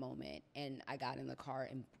in that moment. And I got in the car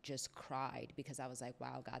and just cried because I was like,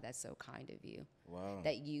 wow, God, that's so kind of you. Wow.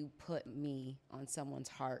 That you put me on someone's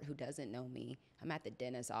heart who doesn't know me. I'm at the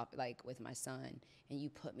dentist like with my son, and you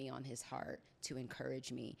put me on his heart to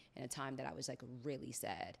encourage me in a time that I was like really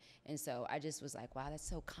sad. And so I just was like, wow, that's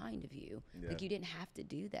so kind of you. Yeah. Like you didn't have to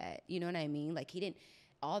do that. You know what I mean? Like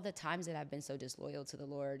all the times that I've been so disloyal to the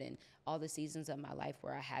Lord and all the seasons of my life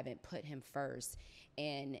where I haven't put Him first.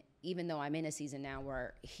 And even though I'm in a season now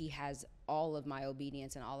where He has all of my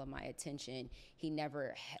obedience and all of my attention, He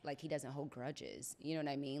never, like He doesn't hold grudges. You know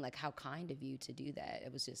what I mean? Like how kind of you to do that.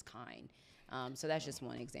 It was just kind. So that's just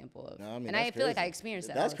one example of, No, I mean, and I that's feel like I crazy. experienced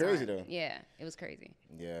that. That's all the crazy, time. though. Yeah, it was crazy.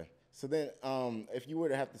 Yeah. So then, if you were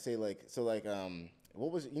to have to say like,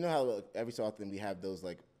 what was, you know how like, every so often we have those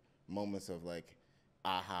like moments of like,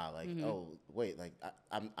 aha, like, oh wait, like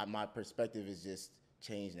my perspective is just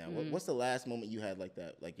changed now. What's the last moment you had like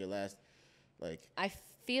that? Like your last, like. I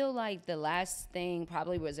feel like the last thing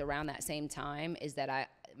probably was around that same time is that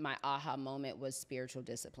my aha moment was spiritual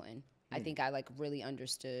discipline. I think I like really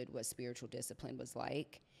understood what spiritual discipline was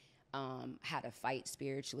like, how to fight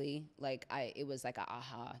spiritually. Like it was like an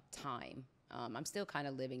aha time. I'm still kind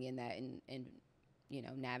of living in that and you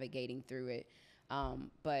know, navigating through it.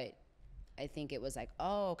 But I think it was like,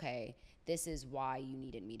 oh, okay, this is why you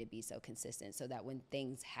needed me to be so consistent, so that when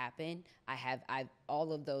things happen, I've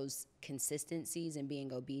all of those consistencies and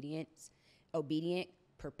being obedient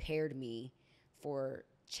prepared me for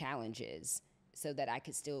challenges so that I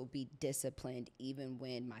could still be disciplined even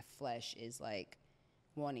when my flesh is like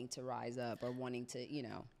wanting to rise up or wanting to, you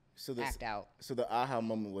know, act out. So the aha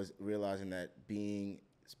moment was realizing that being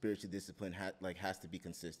spiritually disciplined has to be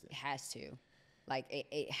consistent. It has to. Like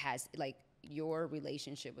it has, like your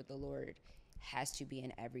relationship with the Lord has to be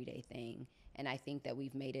an everyday thing. And I think that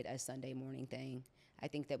we've made it a Sunday morning thing. I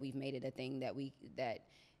think that we've made it a thing that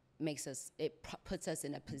makes us, puts us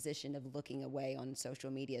in a position of looking away on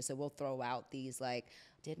social media. So we'll throw out these like,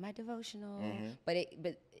 did my devotional, but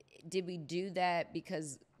did we do that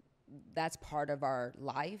because that's part of our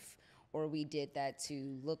life, or we did that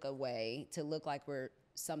to look away, to look like we're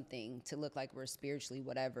something, to look like we're spiritually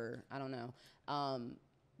whatever? I don't know.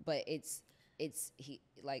 But it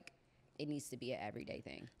needs to be an everyday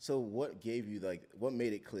thing. So what gave you like, what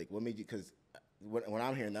made it click? What made you, because when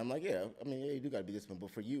I'm hearing that, I'm like, yeah, I mean, yeah, you do got to be disciplined.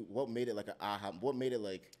 But for you, what made it like an aha? What made it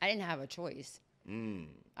like? I didn't have a choice.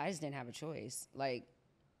 I just didn't have a choice. Like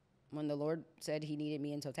when the Lord said He needed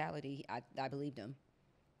me in totality, I believed Him.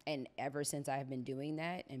 And ever since I have been doing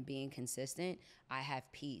that and being consistent, I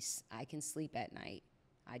have peace. I can sleep at night.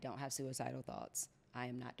 I don't have suicidal thoughts. I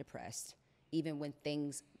am not depressed. Even when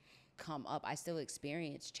things come up, I still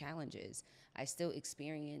experience challenges. I still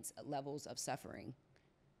experience levels of suffering,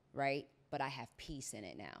 right? But I have peace in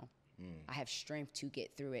it now. I have strength to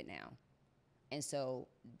get through it now. And so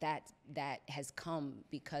that has come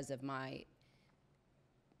because of my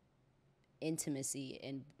intimacy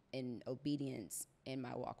and obedience in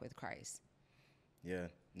my walk with Christ. Yeah.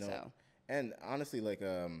 No. So. And honestly, like,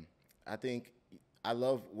 I think I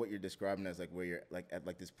love what you're describing as like where you're like at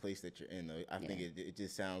like this place that you're in. Though I think it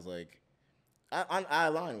just sounds like I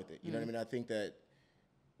align with it. You know what I mean? I think that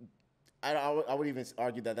I would even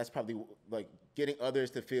argue that that's probably like getting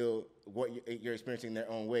others to feel what you're experiencing in their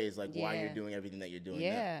own ways, like why you're doing everything that you're doing.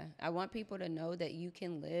 Yeah, I want people to know that you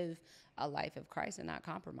can live a life of Christ and not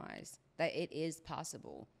compromise. That it is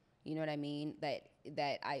possible. You know what I mean? That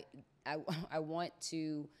I want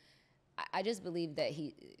to. I just believe that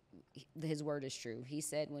his word is true. He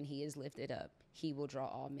said when he is lifted up, he will draw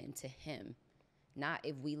all men to him. Not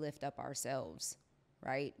if we lift up ourselves,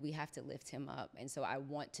 right? We have to lift him up. And so I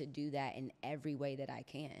want to do that in every way that I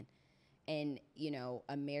can. And, you know,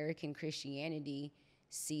 American Christianity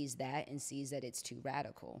sees that and sees that it's too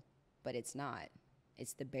radical, but it's not.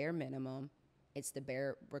 It's the bare minimum. It's the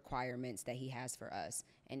bare requirements that he has for us.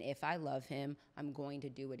 And if I love him, I'm going to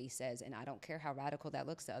do what he says. And I don't care how radical that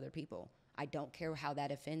looks to other people. I don't care how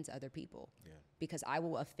that offends other people. Yeah. Because I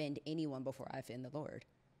will offend anyone before I offend the Lord.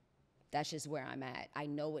 That's just where I'm at. I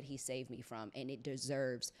know what he saved me from, and it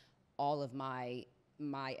deserves all of my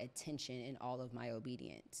attention and all of my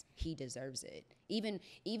obedience. He deserves it.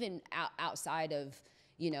 Even outside of,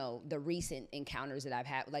 you know, the recent encounters that I've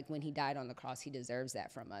had, like when he died on the cross, he deserves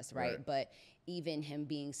that from us, right? But even him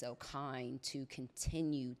being so kind to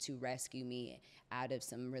continue to rescue me out of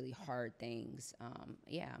some really hard things,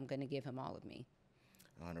 I'm going to give him all of me.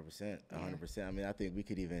 100%. 100%. I mean, I think we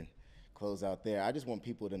could even close out there. I just want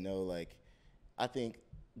people to know, like, I think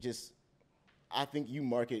you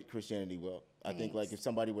market Christianity well. I think, like, if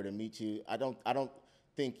somebody were to meet you, I don't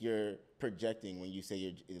think you're projecting when you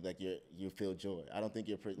say you feel joy. I don't think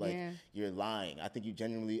you're lying. I think you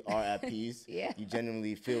genuinely are at peace. You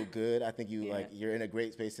genuinely feel good. I think you're in a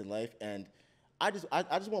great space in life, and I just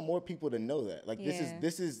want more people to know that. Like,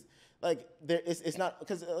 this is like it's not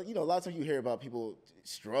because you know, a lot of times you hear about people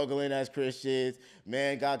struggling as Christians.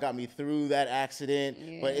 Man, God got me through that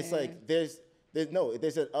accident, but it's like there's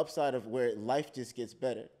an upside of where life just gets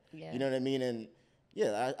better. You know what I mean? And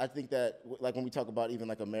I think that, like, when we talk about even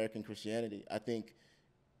like American Christianity, I think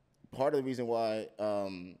part of the reason why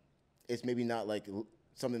it's maybe not like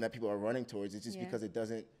something that people are running towards is just because it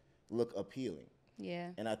doesn't look appealing.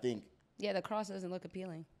 And I think the cross doesn't look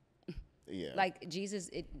appealing. Like Jesus,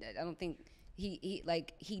 I don't think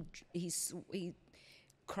he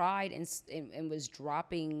cried and was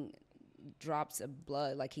dropping drops of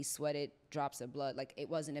blood, like he sweated drops of blood, like it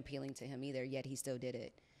wasn't appealing to him either, yet he still did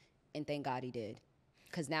it. And thank God he did,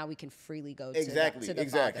 because now we can freely go to the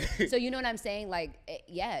Father. So you know what I'm saying? Like,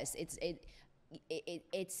 yes, it's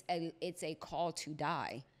a call to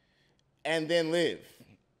die, and then live,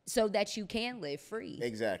 so that you can live free.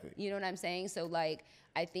 Exactly. You know what I'm saying? So like,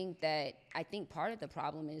 I think part of the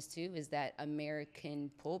problem is that American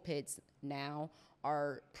pulpits now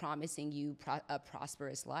are promising you a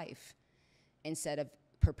prosperous life instead of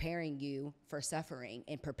preparing you for suffering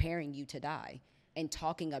and preparing you to die, and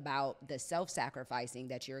talking about the self-sacrificing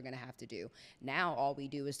that you're going to have to do. Now all we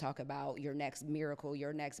do is talk about your next miracle,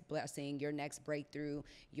 your next blessing, your next breakthrough,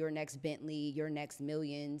 your next Bentley, your next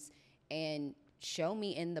millions. And show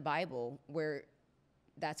me in the Bible where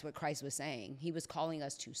that's what Christ was saying. He was calling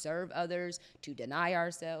us to serve others, to deny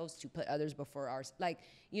ourselves, to put others before like,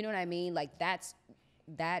 you know what I mean? Like,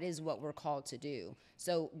 that is what we're called to do.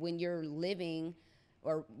 So when you're living,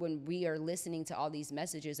 or when we are listening to all these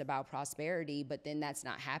messages about prosperity, but then that's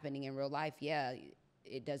not happening in real life,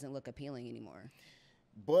 it doesn't look appealing anymore.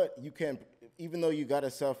 But you can, even though you gotta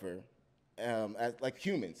suffer, as like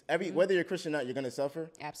humans, whether you're Christian or not, you're gonna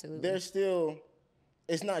suffer. Absolutely. There's still,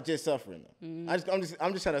 it's not just suffering though.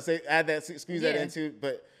 I'm just trying to add that, squeeze that into,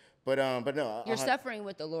 but no. You're suffering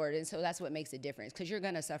with the Lord, and so that's what makes a difference, because you're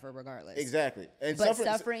gonna suffer regardless. Exactly. And but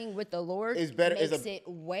suffering with the Lord makes it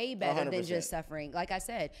way better 100%. Than just suffering. Like I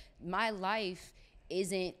said, my life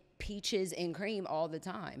isn't peaches and cream all the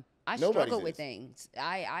time. I struggle with things.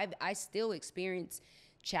 I still experience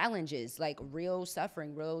challenges, like real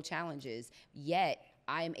suffering, real challenges. Yet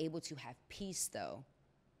I am able to have peace though.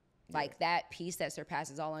 Like that peace that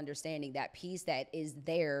surpasses all understanding, that peace that is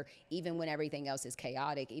there even when everything else is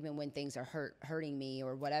chaotic, even when things are hurting me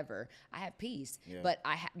or whatever. I have peace, but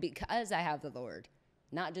because I have the Lord,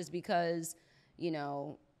 not just because, you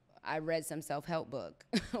know, I read some self-help book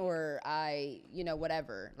or I, you know,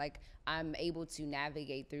 whatever. Like I'm able to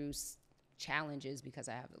navigate through challenges because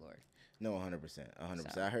I have the Lord. No, 100%,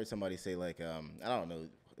 100%. I heard somebody say like, I don't know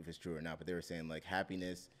if it's true or not, but they were saying like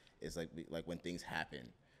happiness is like when things happen,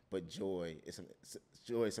 but joy is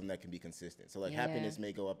something that can be consistent. So like happiness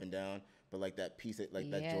may go up and down, but like that peace, that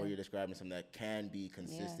joy you're describing, something that can be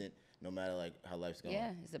consistent no matter like how life's going.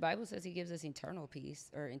 Yeah, the Bible says He gives us eternal peace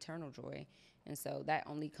or eternal joy, and so that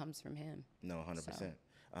only comes from Him. No, 100%.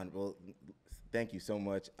 Well, thank you so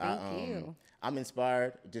much. Thank you. I'm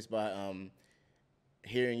inspired just by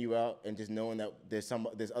hearing you out and just knowing that there's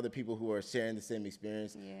other people who are sharing the same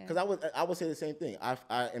experience. Because I would say the same thing. I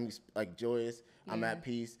am like joyous. I'm at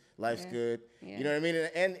peace. Life's good. You know what I mean?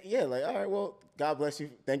 And yeah, like, all right, well, God bless you.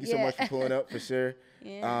 Thank you so much for pulling up for sure.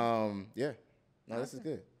 No, this is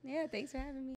good. Yeah, thanks for having me.